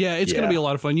amazing. Yeah, it's going to be a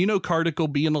lot of fun. You know, Kartik will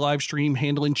be in the live stream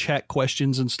handling chat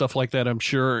questions and stuff like that, I'm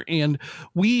sure. And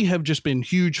we have just been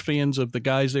huge fans of the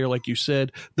guys there, like you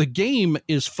said. The game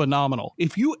is phenomenal.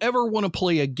 If you ever want to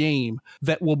play a game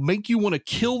that will make you want to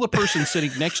kill the person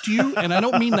sitting next to you, and I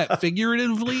don't mean that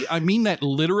figuratively, I mean that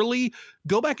literally,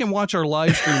 go back and watch our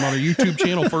live stream on our YouTube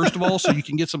channel, first of all, so you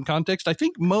can get some context. I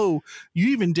think, Mo, you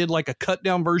even did like a cut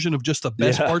down version of just the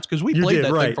best parts, because we played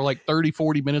that thing for like 30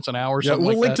 40 minutes an hour. Yeah,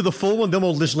 we'll link to the full one, then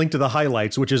we'll just link to the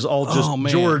highlights, which is all just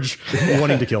George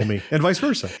wanting to kill me and vice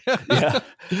versa. Yeah.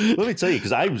 Let me tell you,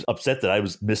 because I was upset that I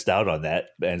was missed out on that.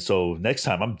 And so next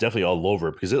time I'm definitely all over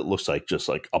it, because it looks like just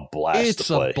like a blast. It's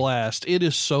to play. a blast. It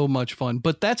is so much fun.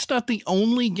 But that's not the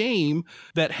only game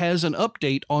that has an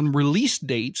update on release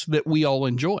dates that we all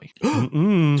enjoy.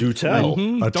 Do tell.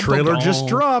 A trailer just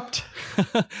dropped.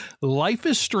 Life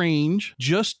is Strange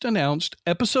just announced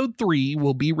episode 3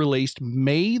 will be released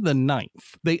May the 9th.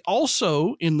 They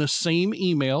also, in the same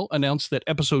email, announced that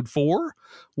episode 4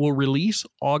 will release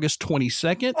August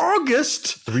 22nd.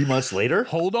 August? 3 months later?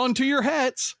 Hold on to your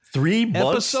hats. 3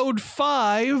 months? Episode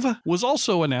 5 was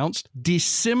also announced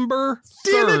December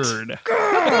 3rd.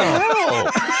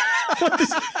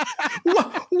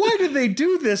 Why did they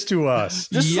do this to us?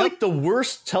 This is like the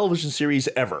worst television series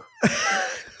ever.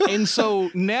 And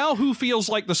so now who feels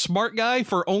like the smart guy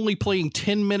for only playing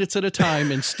 10 minutes at a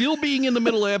time and still being in the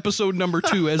middle of episode number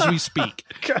 2 as we speak?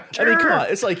 I mean, come on.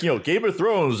 It's like, Game of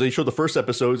Thrones, they show the first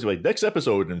episodes, like next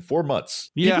episode in 4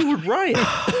 months. Yeah. People would riot.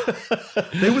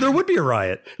 There would be a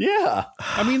riot. Yeah.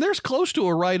 I mean, there's close to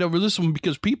a riot over this one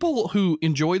because people who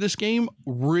enjoy this game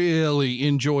really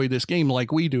enjoy this game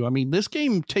like we do. I mean, this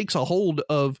game takes a hold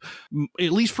of,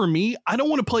 at least for me, I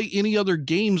don't want to play any other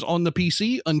games on the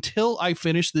PC until I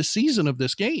finish this season of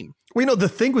this game. Well, the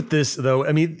thing with this, though,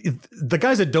 I mean, the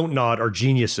guys that don't nod are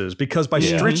geniuses because by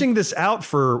stretching this out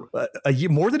for a year,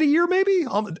 more than a year, maybe,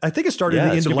 I think it started at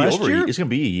the end of last year. It's going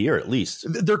to be a year at least.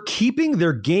 They're keeping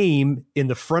their game in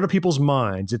the front of people's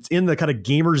minds. It's in the kind of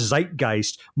gamer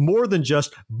zeitgeist more than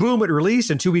just boom, it released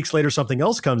and 2 weeks later something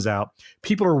else comes out.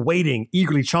 People are waiting,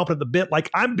 eagerly chomping at the bit, like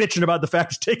I'm bitching about the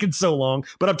fact it's taken so long,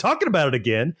 but I'm talking about it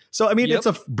again. So, I mean, it's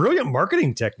a brilliant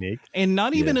marketing technique. And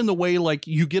not even in the way like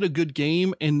you get a good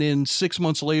game and then 6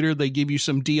 months later they give you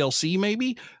some DLC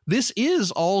maybe. This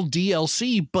is all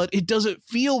DLC, but it doesn't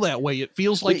feel that way. It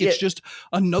feels like it's just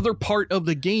another part of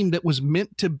the game that was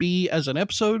meant to be as an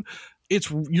episode.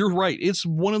 You're right. It's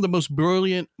one of the most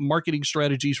brilliant marketing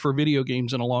strategies for video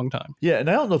games in a long time. Yeah, and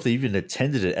I don't know if they even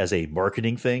intended it as a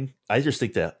marketing thing. I just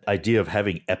think the idea of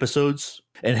having episodes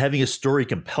and having a story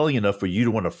compelling enough for you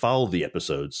to want to follow the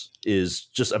episodes is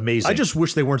just amazing. I just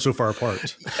wish they weren't so far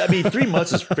apart. I mean, 3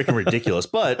 months is freaking ridiculous,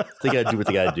 but they got to do what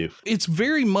they got to do. It's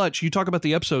very much, you talk about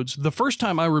the episodes, the first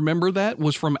time I remember that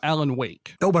was from Alan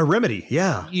Wake. Oh, by Remedy,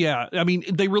 yeah. Yeah, I mean,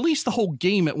 they released the whole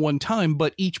game at one time,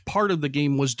 but each part of the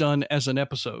game was done as an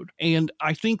episode. And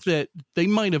I think that they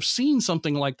might have seen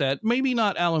something like that, maybe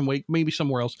not Alan Wake, maybe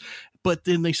somewhere else. But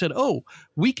then they said, oh,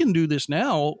 we can do this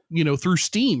now, through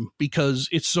Steam because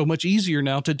it's so much easier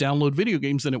now to download video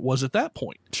games than it was at that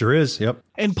point. Sure is. Yep.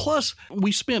 And plus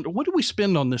what did we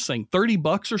spend on this thing?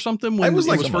 $30 or something when it was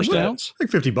first announced? Like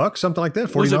 $50, something like that.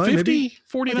 49, was it 50? Maybe?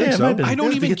 49? Yeah, so. I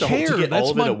don't even care. To get That's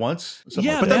all of it at once?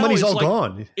 Yeah, but that money's all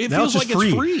gone. It now feels it's like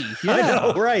it's free. Yeah. I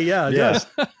know, right? Yeah. Yeah.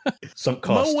 Some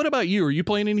cost. Mo, what about you? Are you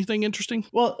playing anything interesting?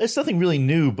 Well, it's nothing really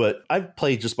new, but I've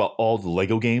played just about all the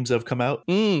Lego games that have come out.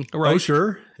 Right. Oh,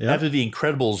 sure. Yeah. After the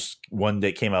Incredibles one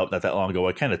that came out not that long ago,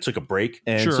 I kind of took a break.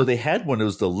 And Sure. so they had one. It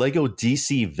was the Lego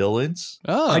DC Villains.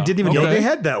 Oh, I didn't even know they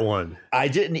had that one. I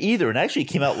didn't either. And actually it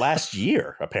came out last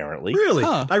year, apparently. Really?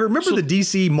 Huh. I remember the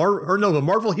DC, the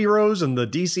Marvel heroes and the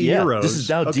DC heroes. This is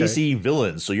now DC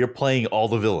Villains. So you're playing all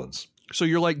the villains. So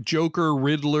you're like Joker,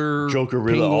 Riddler,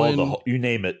 all you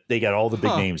name it. They got all the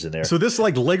big names in there. So this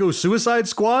like Lego Suicide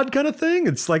Squad kind of thing?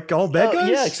 It's like all bad guys?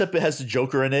 Yeah, except it has the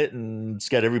Joker in it and it's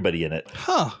got everybody in it.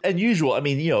 Huh. And usual, I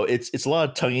mean, it's a lot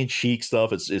of tongue-in-cheek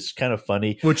stuff. It's kind of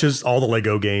funny. Which is all the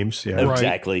Lego games. Yeah.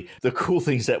 Exactly. The cool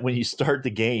thing is that when you start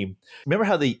the game, remember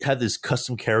how they had these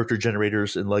custom character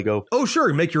generators in Lego? Oh,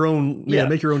 sure. Make your own. Yeah,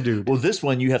 make your own dude. Well, this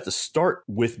one, you have to start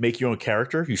with make your own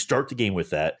character. You start the game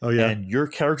with that. Oh, yeah. And your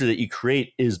character that you create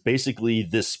is basically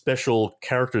this special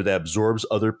character that absorbs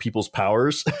other people's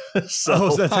powers. So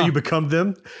that's how you become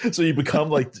them? So you become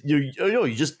like, you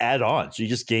just add on. So you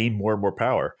just gain more and more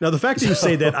power. Now, the fact that you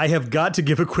say that, I have got to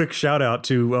give a quick shout out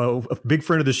to a big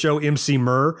friend of the show, MC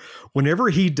Murr. Whenever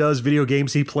he does video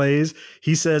games he plays,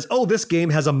 he says, oh, this game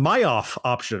has a my-off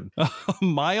option. A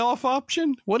my-off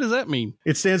option? What does that mean?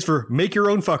 It stands for make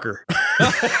your own fucker.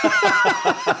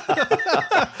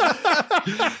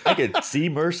 I could see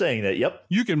Murr saying that. Yep.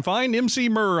 You can find MC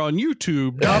Murr on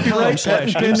YouTube. Copyright,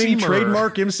 patent pending,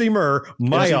 trademark MC Murr.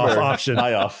 My-off option.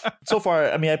 My-off. So far,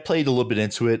 I mean, I played a little bit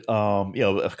into it,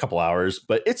 a couple hours,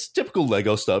 but it's typical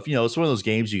Lego stuff. It's one of those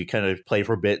games you can kind of play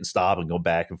for a bit and stop and go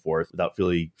back and forth without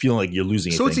feeling like you're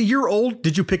losing. So it's a year old.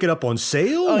 Did you pick it up on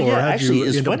sale? Oh, yeah. Actually,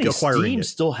 it's end up funny. acquiring Steam it?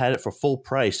 still had it for full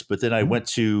price, but then I went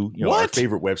to our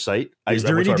favorite website. Is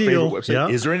there any deal? Yeah.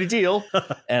 Is there any deal?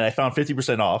 And I found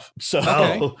 50% off. So,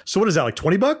 so what is that, like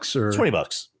 $20 or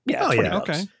 $20? Yeah. $20.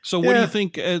 Okay. So what do you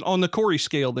think on the Corey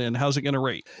scale then? How's it going to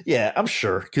rate? Yeah, I'm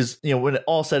sure. Because, when it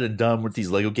all said and done with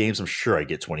these Lego games, I'm sure I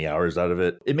get 20 hours out of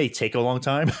it. It may take a long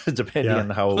time, depending on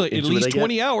how at least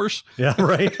 20 hours. Yeah,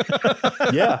 right.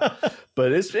 Yeah.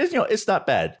 But it's not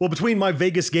bad. Well, between my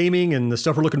Vegas gaming and the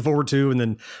stuff we're looking forward to, and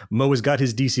then Mo has got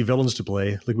his DC villains to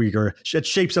play, it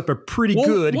shapes up a pretty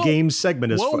good game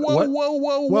segment. Whoa.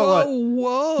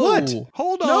 What?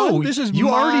 Hold on. No, this is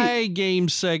my game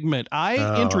segment.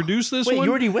 I introduced this one. You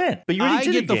already went, but you already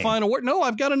did I get the final word. No,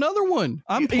 I've got another one.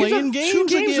 I'm You've playing done 2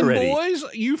 games again, already. boys.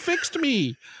 You fixed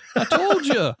me. I told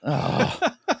you.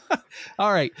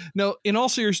 All right. No, in all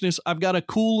seriousness, I've got a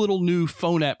cool little new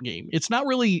phone app game. It's not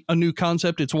really a new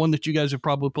concept. It's one that you guys have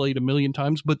probably played a million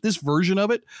times, but this version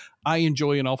of it, I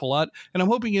enjoy an awful lot. And I'm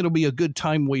hoping it'll be a good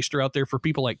time waster out there for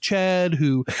people like Chad,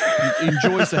 who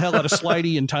enjoys the hell out of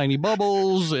Slidey and Tiny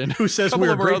Bubbles. And who says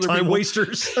we're great time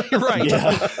wasters. Right.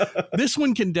 Yeah. This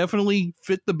one can definitely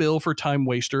fit the bill for time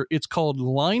waster. It's called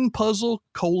Line Puzzle: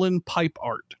 Pipe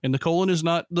Art. And the colon is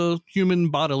not the human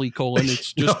bodily colon.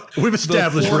 It's just no, we've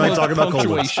established we're not talking about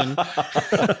punctuation.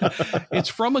 It's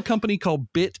from a company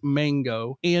called Bit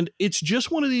Mango, and it's just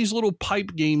one of these little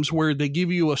pipe games where they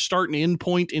give you a start and end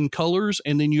point in colors,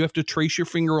 and then you have to trace your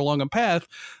finger along a path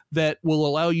that will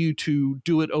allow you to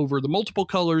do it over the multiple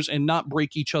colors and not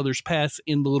break each other's path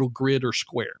in the little grid or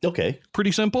square. Okay.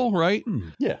 Pretty simple, right?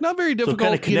 Yeah. Not very difficult. So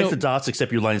kind of connect the dots,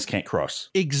 except your lines can't cross.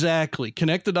 Exactly.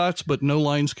 Connect the dots, but no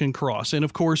lines can cross. And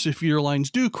of course, if your lines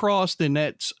do cross, then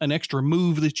that's an extra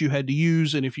move that you had to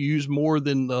use. And if you use more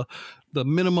than the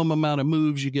minimum amount of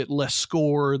moves, you get less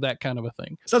score, that kind of a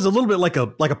thing. Sounds a little bit like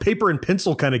a paper and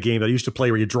pencil kind of game that I used to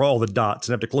play where you draw all the dots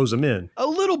and have to close them in. A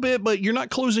little bit, but you're not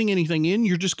closing anything in.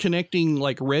 You're just connecting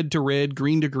like red to red,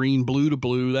 green to green, blue to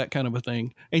blue, that kind of a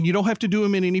thing. And you don't have to do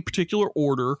them in any particular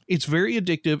order. It's very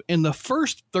addictive. And the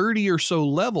first 30 or so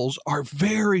levels are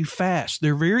very fast.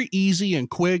 They're very easy and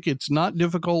quick. It's not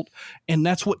difficult. And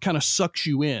that's what kind of sucks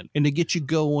you in and to get you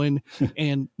going.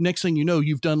 And next thing you know,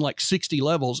 you've done like 60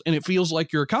 levels and it feels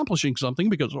like you're accomplishing something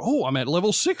because, oh, I'm at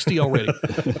level 60 already.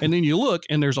 And then you look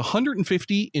and there's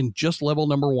 150 in just level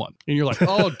number 1. And you're like,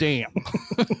 oh, damn.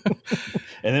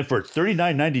 And then for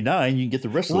 $39.99, you can get the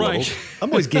rest of the levels. I'm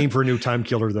always game for a new time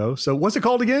killer, though. So what's it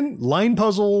called again? Line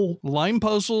Puzzle,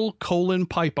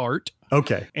 Pipe Art.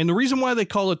 Okay. And the reason why they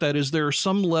call it that is there are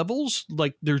some levels,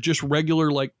 like they're just regular,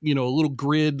 like, you know, a little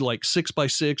grid, like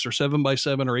 6x6 or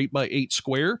 7x7 or 8x8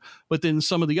 square. But then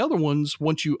some of the other ones,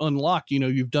 once you unlock, you know,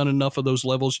 you've done enough of those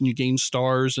levels and you gain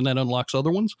stars and that unlocks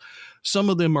other ones. Some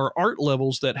of them are art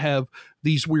levels that have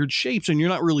these weird shapes and you're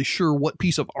not really sure what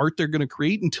piece of art they're going to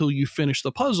create until you finish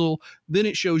the puzzle. Then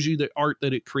it shows you the art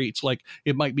that it creates. Like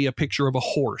it might be a picture of a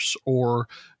horse or,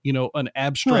 you know, an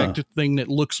abstract thing that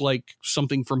looks like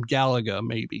something from Galaga,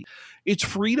 maybe. It's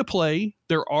free to play.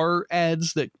 There are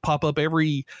ads that pop up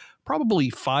every probably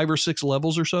 5 or 6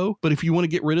 levels or so. But if you want to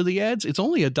get rid of the ads, it's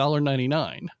only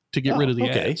 $1.99 to get rid of the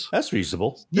ads. That's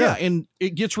reasonable. Yeah, and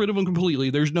it gets rid of them completely.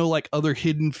 There's no like other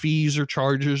hidden fees or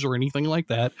charges or anything like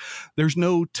that. There's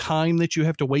no time that you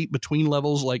have to wait between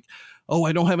levels like, oh,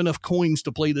 I don't have enough coins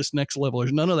to play this next level.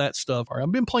 There's none of that stuff.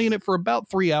 I've been playing it for about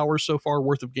 3 hours so far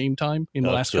worth of game time in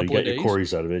the last couple of days. You got your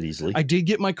Corys out of it easily. I did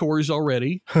get my Corys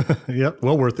already. Yep,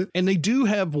 well worth it. And they do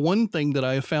have one thing that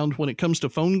I have found when it comes to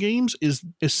phone games is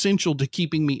essential to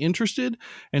keeping me interested,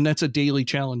 and that's a daily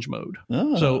challenge mode.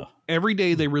 Oh. So every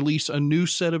day they release a new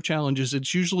set of challenges.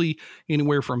 It's usually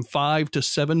anywhere from 5 to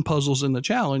 7 puzzles in the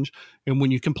challenge. And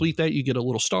when you complete that, you get a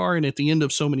little star. And at the end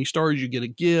of so many stars, you get a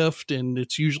gift. And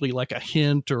it's usually like a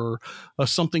hint or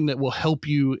something that will help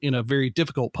you in a very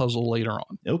difficult puzzle later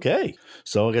on. Okay.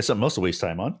 So I got something else to waste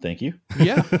time on. Thank you.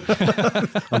 Yeah.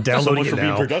 I'm downloading it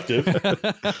now. Being productive.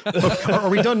 Are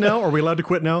we done now? Are we allowed to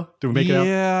quit now? Do we make it out?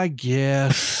 Yeah, I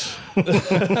guess.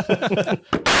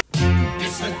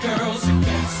 It's the girls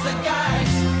against the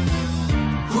guys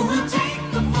who will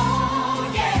take the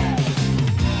fall, yeah.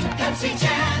 Pepsi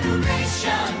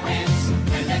generation wins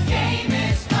when the game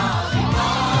is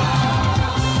volleyball.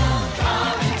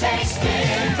 Come and taste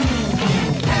it.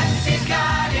 Pepsi's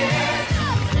got it.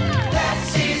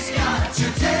 Pepsi's got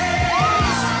your taste.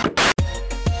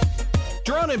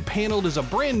 Drawn and Paneled is a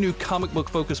brand new comic book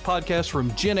focused podcast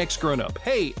from Gen X Grown Up.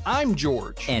 Hey, I'm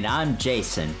George. And I'm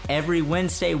Jason. Every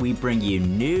Wednesday, we bring you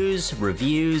news,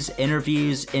 reviews,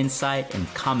 interviews, insight, and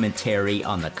commentary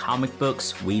on the comic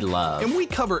books we love. And we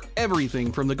cover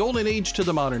everything from the Golden Age to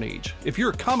the Modern Age. If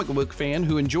you're a comic book fan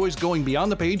who enjoys going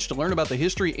beyond the page to learn about the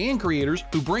history and creators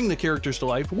who bring the characters to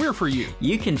life, we're for you.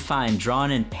 You can find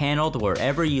Drawn and Paneled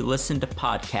wherever you listen to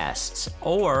podcasts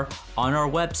or on our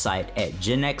website at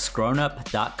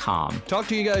genxgrownup.com. Talk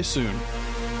to you guys soon.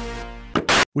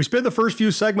 We spent the first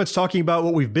few segments talking about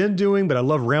what we've been doing, but I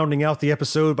love rounding out the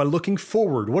episode by looking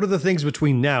forward. What are the things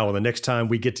between now and the next time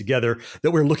we get together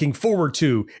that we're looking forward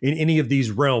to in any of these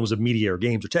realms of media or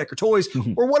games or tech or toys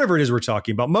or whatever it is we're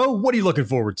talking about? Mo, what are you looking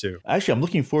forward to? Actually, I'm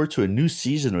looking forward to a new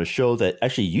season of a show that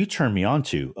actually you turned me on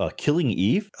to, Killing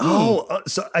Eve.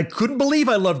 So I couldn't believe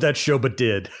I loved that show, but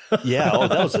did. Yeah,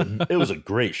 it was a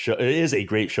great show. It is a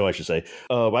great show, I should say.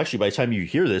 Actually, by the time you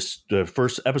hear this, the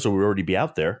first episode will already be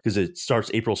out there because it starts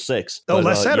April 6th.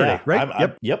 Last Saturday,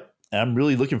 right? Yep. And I'm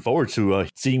really looking forward to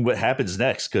seeing what happens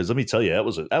next, because let me tell you, that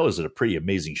was a pretty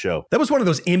amazing show. That was one of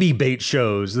those Emmy bait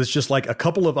shows that's just like a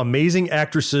couple of amazing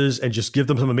actresses and just give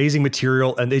them some amazing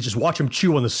material, and they just watch them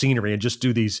chew on the scenery and just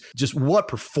do these, just what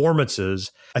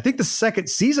performances. I think the second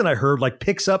season, I heard, like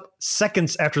picks up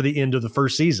seconds after the end of the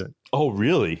first season. Oh,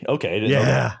 really? Okay. I didn't know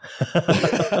that.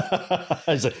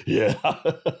 I was like, yeah.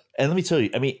 And let me tell you,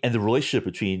 I mean, and the relationship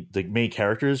between the main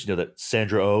characters, that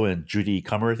Sandra Oh and Judy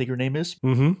Comer, I think her name is.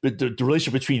 Mm-hmm. The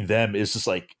relationship between them is just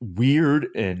like weird,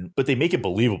 but they make it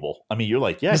believable. I mean, you're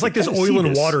like, yeah. It's like this oil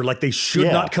and water, like they should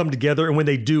not come together. And when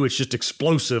they do, it's just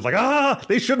explosive. Like,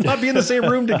 they should not be in the same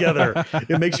room together.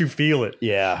 It makes you feel it.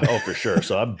 Yeah. Oh, for sure.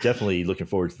 So I'm definitely looking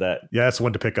forward to that. Yeah, that's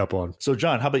one to pick up on. So,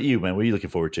 John, how about you, man? What are you looking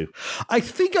forward to? I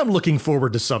think I'm looking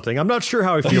forward to something. I'm not sure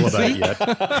how I feel about it yet.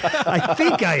 I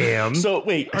think I am. So,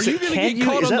 wait. Are you going to get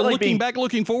caught on the looking back,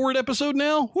 looking forward episode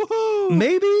now? Woohoo!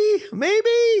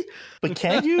 Maybe. But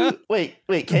can you? Wait.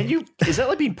 Can you? Is that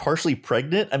like being partially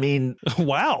pregnant? I mean,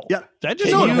 wow. Yeah. That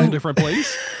just went to a different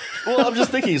place. Well, I'm just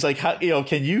thinking, it's like, how,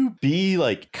 can you be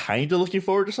like kind of looking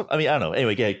forward to something? I mean, I don't know.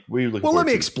 Anyway, what are you looking forward to? Well, let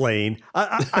me explain.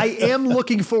 I am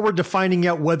looking forward to finding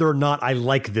out whether or not I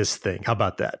like this thing. How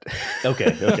about that?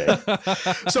 Okay.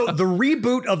 So the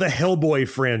reboot of the Hellboy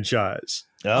franchise.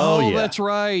 Oh, yeah. That's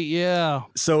right. Yeah.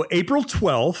 So April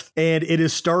 12th, and it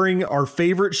is starring our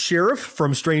favorite sheriff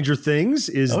from Stranger Things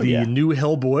is new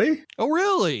Hellboy. Oh,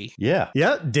 really? Yeah.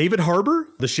 Yeah. David Harbour,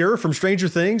 the sheriff from Stranger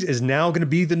Things, is now going to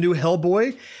be the new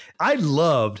Hellboy. I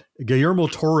loved Guillermo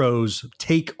Toro's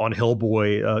take on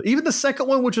Hellboy. Even the second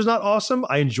one, which was not awesome,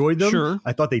 I enjoyed them. Sure.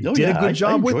 I thought they did a good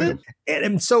job with it.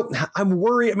 And so I'm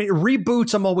worried. I mean,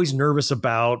 reboots I'm always nervous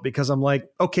about because I'm like,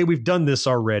 okay, we've done this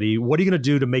already. What are you going to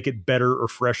do to make it better or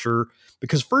fresher?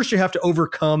 Because first you have to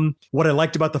overcome what I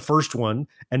liked about the first one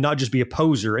and not just be a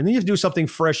poser. And then you have to do something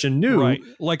fresh and new. Right.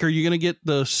 Like, are you going to get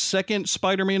the second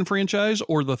Spider-Man franchise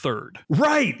or the third?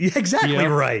 Right. Exactly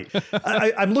right.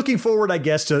 I'm looking forward, I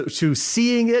guess, to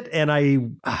seeing it. And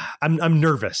I'm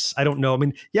nervous. I don't know. I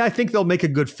mean, I think they'll make a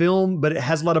good film, but it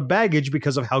has a lot of baggage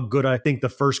because of how good I think the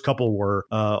first couple were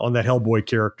on that Hellboy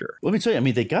character. Let me tell you, I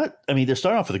mean, they're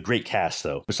starting off with a great cast,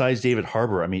 though. Besides David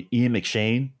Harbour, I mean, Ian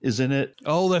McShane is in it.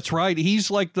 Oh, that's right.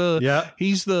 He's like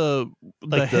he's the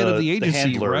head of the agency, the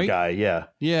handler right? Guy, yeah.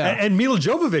 And Mila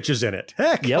Jovovich is in it.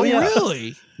 Heck. Oh,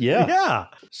 really? Yeah.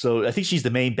 So I think she's the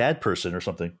main bad person or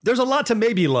something. There's a lot to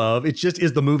maybe love. It's just,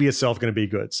 is the movie itself going to be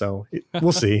good? So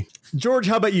we'll see. George,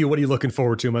 how about you? What are you looking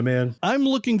forward to, my man? I'm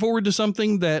looking forward to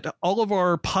something that all of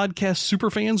our podcast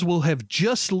superfans will have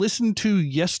just listened to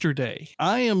yesterday.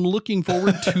 I am looking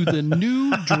forward to the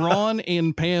new Drawn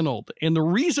and Paneled. And the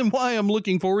reason why I'm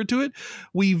looking forward to it,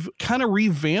 we've kind of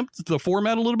revamped the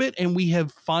format a little bit, and we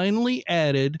have finally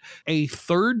added a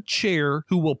third chair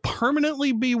who will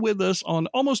permanently be with us on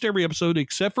almost every episode,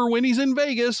 except for when he's in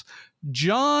Vegas.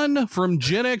 John from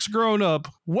Gen X Grown Up.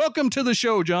 Welcome to the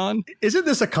show, John. Isn't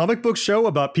this a comic book show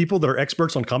about people that are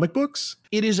experts on comic books?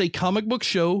 It is a comic book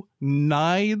show.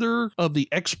 Neither of the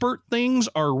expert things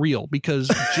are real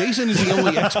because Jason is the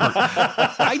only expert.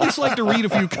 I just like to read a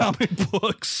few comic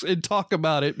books and talk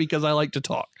about it because I like to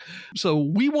talk. So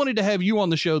we wanted to have you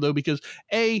on the show, though, because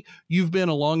A, you've been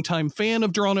a longtime fan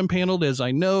of Drawn and Paneled, as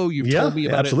I know. You've told me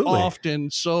about it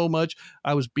often so much.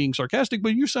 I was being sarcastic,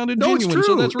 but you sounded genuine. It's true.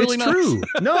 So that's really nice. True.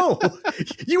 No,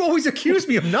 you always accuse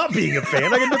me of not being a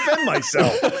fan. I can defend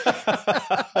myself.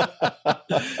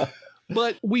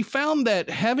 But we found that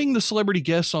having the celebrity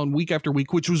guests on week after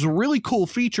week, which was a really cool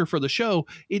feature for the show,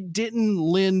 it didn't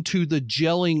lend to the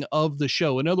gelling of the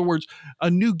show. In other words,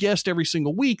 a new guest every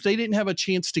single week, they didn't have a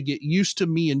chance to get used to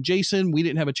me and Jason. We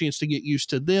didn't have a chance to get used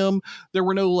to them. There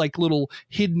were no like little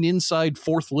hidden inside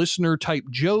fourth listener type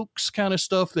jokes kind of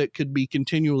stuff that could be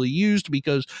continually used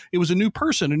because it was a new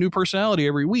person, a new personality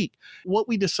every week. What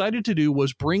we decided to do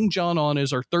was bring John on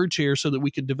as our third chair so that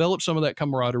we could develop some of that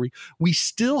camaraderie. We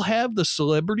still have the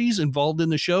celebrities involved in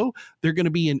the show. They're going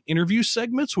to be in interview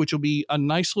segments, which will be a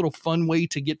nice little fun way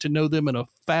to get to know them in a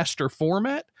faster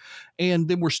format. And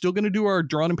then we're still going to do our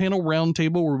Drawn and Panel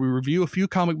roundtable where we review a few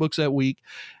comic books that week.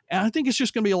 And I think it's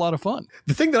just going to be a lot of fun.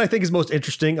 The thing that I think is most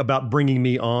interesting about bringing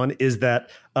me on is that,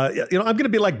 I'm going to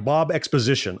be like Bob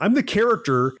Exposition. I'm the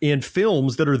character in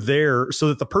films that are there so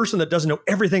that the person that doesn't know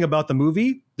everything about the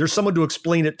movie, there's someone to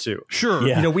explain it to. Sure.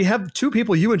 Yeah. You know, we have two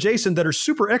people, you and Jason, that are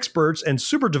super experts and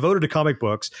super devoted to comic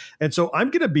books. And so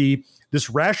I'm going to be this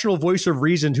rational voice of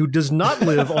reason who does not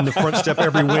live on the front step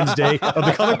every Wednesday of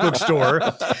the comic book store.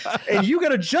 And you got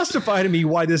to justify to me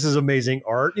why this is amazing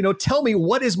art. You know, tell me,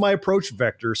 what is my approach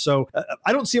vector? So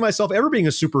I don't see myself ever being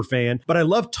a super fan, but I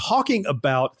love talking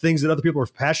about things that other people are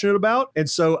passionate about. And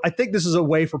so I think this is a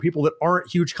way for people that aren't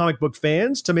huge comic book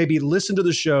fans to maybe listen to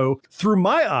the show through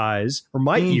my eyes or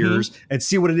my ears and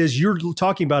see what it is you're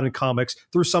talking about in comics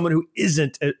through someone who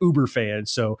isn't an uber fan.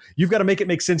 So you've got to make it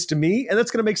make sense to me. And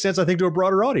that's going to make sense, I think, to a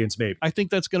broader audience, maybe. I think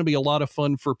that's going to be a lot of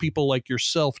fun for people like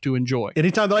yourself to enjoy.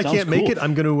 Anytime that I can't make it,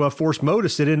 I'm going to force Mo to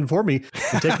sit in for me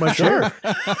and take my share.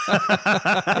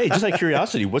 Hey, just out of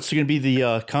curiosity, what's going to be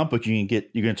the comic book you're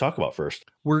going to talk about first?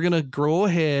 We're going to go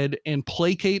ahead and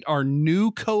placate our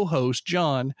new co-host,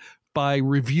 John, by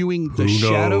reviewing The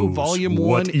Shadow Volume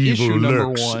 1, Issue Number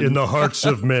 1. in the hearts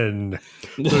of men.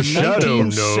 The Shadow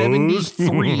knows.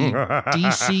 1973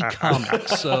 DC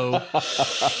Comics. So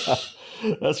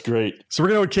that's great. So we're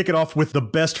going to kick it off with the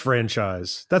best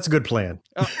franchise. That's a good plan.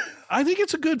 I think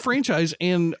it's a good franchise,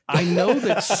 and I know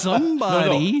that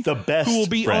somebody the best who will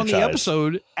be franchise on the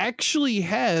episode actually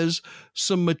has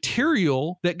some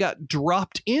material that got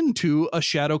dropped into a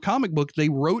Shadow comic book. They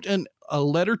wrote a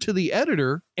letter to the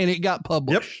editor, and it got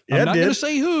published. Yep. Yeah, I'm not going to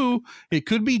say who. It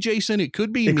could be Jason. It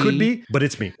could be me. It could be, but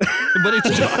it's me. But it's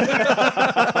John.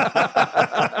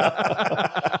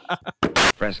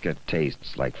 Fresca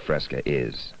tastes like Fresca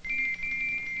is.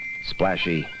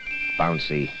 Splashy,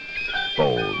 bouncy,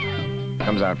 bold.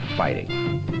 Comes out fighting,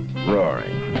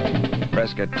 roaring.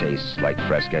 Fresca tastes like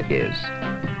Fresca is.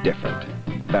 Different,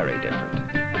 very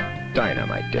different.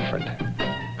 Dynamite different.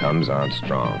 Comes on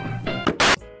strong.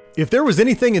 If there was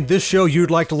anything in this show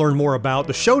you'd like to learn more about,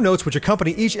 the show notes which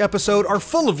accompany each episode are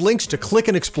full of links to click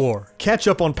and explore. Catch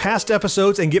up on past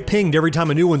episodes and get pinged every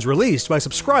time a new one's released by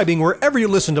subscribing wherever you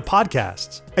listen to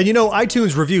podcasts. And you know,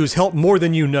 iTunes reviews help more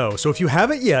than you know, so if you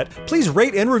haven't yet, please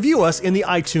rate and review us in the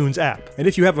iTunes app. And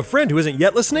if you have a friend who isn't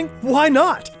yet listening, why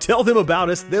not? Tell them about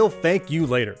us, they'll thank you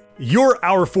later. You're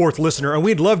our fourth listener, and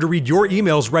we'd love to read your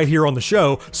emails right here on the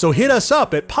show, so hit us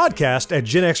up at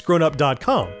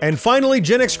podcast@genxgrownup.com. And finally,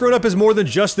 Gen X Grown Up is more than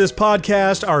just this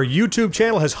podcast. Our YouTube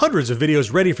channel has hundreds of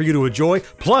videos ready for you to enjoy,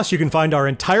 plus you can find our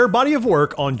entire body of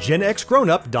work on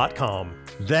genxgrownup.com.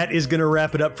 That is going to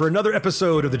wrap it up for another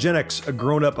episode of the Gen X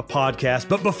Grown Up podcast.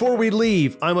 But before we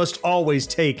leave, I must always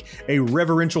take a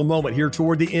reverential moment here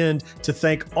toward the end to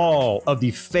thank all of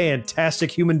the fantastic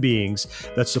human beings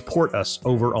that support us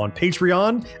over on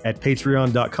Patreon at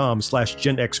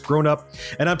patreon.com/GenXGrownUp.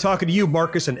 And I'm talking to you,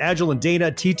 Marcus and Agile and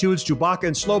Dana, T-Tunes, Chewbacca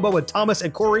and Slowbo and Thomas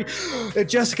and Corey and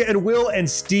Jessica and Will and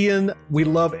Stian. We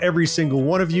love every single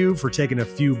one of you for taking a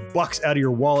few bucks out of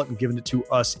your wallet and giving it to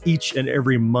us each and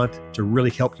every month to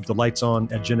really help keep the lights on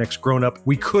at Gen X Grown Up.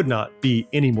 We could not be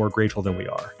any more grateful than we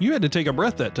are. You had to take a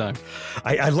breath that time.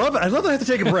 I love that I have to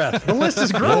take a breath. The list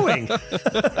is growing.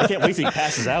 I can't wait till he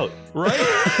passes out. Right?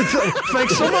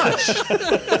 Thanks so much.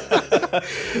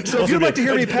 So if you'd like to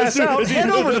hear me pass out, head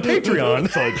over to Patreon.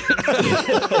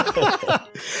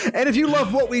 And if you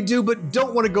love what we do but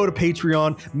don't want to go to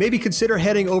Patreon, maybe consider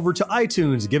heading over to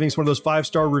iTunes, giving us one of those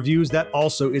 5-star reviews. That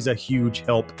also is a huge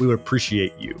help. We would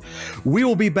appreciate you. We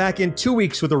will be back in 2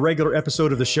 weeks with a regular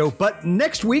episode of the show, but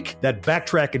next week, that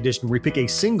backtrack edition where we pick a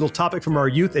single topic from our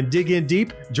youth and dig in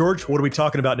deep. George, what are we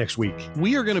talking about next week?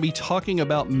 We are going to be talking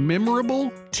about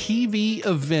memorable TV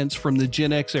events from the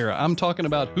Gen X era. I'm talking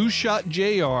about Who Shot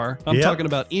JR. I'm talking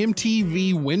about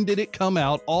MTV. When did it come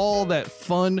out? All that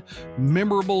fun,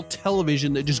 memorable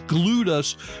television that just glued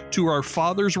us to our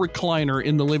father's recliner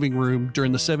in the living room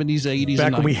during the 70s, 80s, Back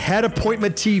and 90s. when we had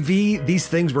appointment TV, these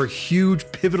things were huge,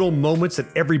 pivotal moments that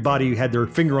everybody had their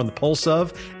finger on the pulse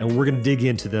of, and we're going to dig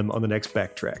into them on the next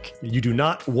Backtrack. You do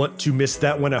not want to miss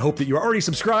that one. I hope that you're already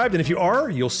subscribed, and if you are,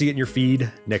 you'll see it in your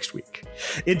feed next week.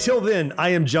 Until then, I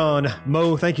am John.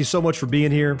 Mo, thank you so much for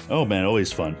being here. Oh man,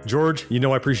 always fun. George, you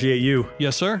know I appreciate you.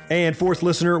 Yes, sir. And fourth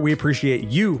listener, we appreciate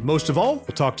you most of all.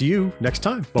 We'll talk to you next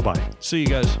time. Bye-bye. See you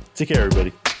guys. Take care,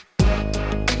 everybody.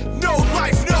 No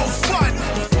life, no fun.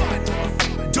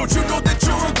 Don't you know that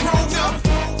you're a grown up?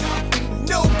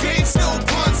 No games, no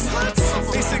puns.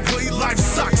 Basically, life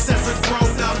sucks as a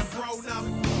grown up.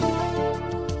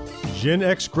 Gen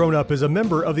X Grown Up is a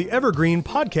member of the Evergreen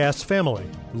Podcasts family.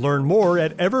 Learn more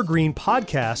at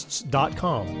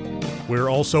evergreenpodcasts.com. We're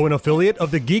also an affiliate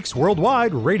of the Geeks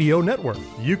Worldwide Radio Network.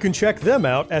 You can check them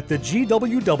out at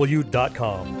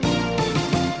thegww.com.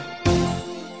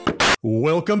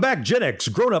 Welcome back, Gen X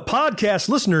Grown Up Podcast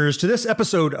listeners, to this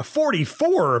episode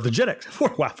 44 of the Gen X.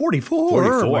 44.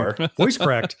 44. My voice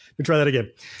cracked. Let me try that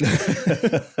again.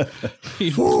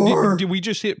 Did we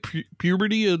just hit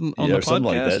puberty on the podcast? Something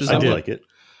like that. Is I did what- like it.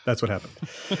 That's what happened.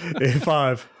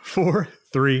 5, 4,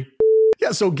 3.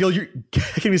 Yeah, so Gil, I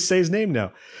can't even say his name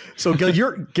now. So Gil, Why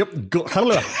don't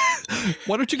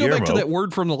you go back to that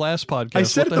word from the last podcast? I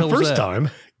said What it the hell was first that? time.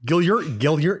 Gil,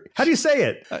 how do you say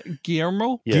it?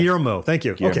 Guillermo? Yeah. Guillermo. Thank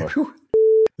you. Guillermo. Okay. Whew.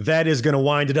 That is going to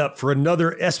wind it up for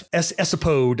another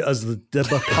esopode as the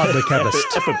podcast.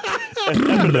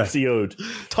 Epilepsiode.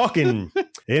 Talking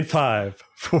in 5,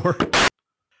 4.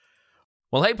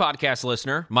 Well, hey, podcast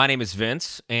listener. My name is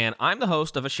Vince, and I'm the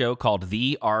host of a show called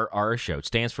The RR Show. It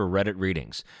stands for Reddit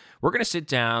Readings. We're going to sit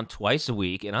down twice a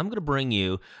week, and I'm going to bring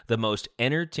you the most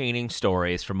entertaining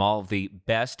stories from all of the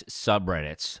best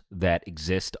subreddits that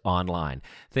exist online.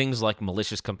 Things like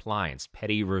malicious compliance,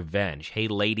 petty revenge, hey,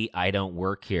 lady, I don't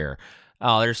work here.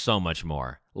 Oh, there's so much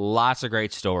more. Lots of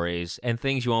great stories and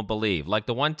things you won't believe. Like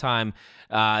the one time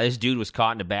this dude was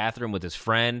caught in a bathroom with his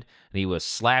friend and he was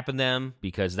slapping them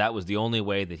because that was the only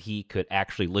way that he could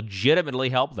actually legitimately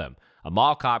help them. A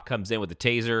mall cop comes in with a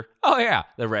taser. Oh, yeah,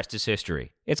 the rest is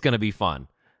history. It's going to be fun.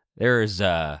 There's,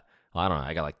 I don't know,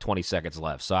 I got like 20 seconds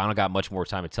left, so I don't got much more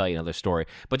time to tell you another story.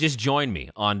 But just join me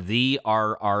on The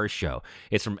RR Show.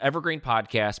 It's from Evergreen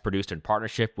Podcast, produced in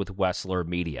partnership with Wessler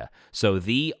Media. So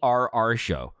The RR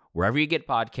Show, wherever you get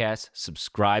podcasts,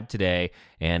 subscribe today.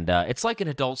 And it's like an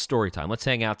adult story time. Let's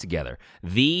hang out together.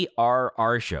 The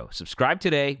RR Show. Subscribe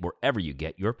today wherever you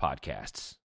get your podcasts.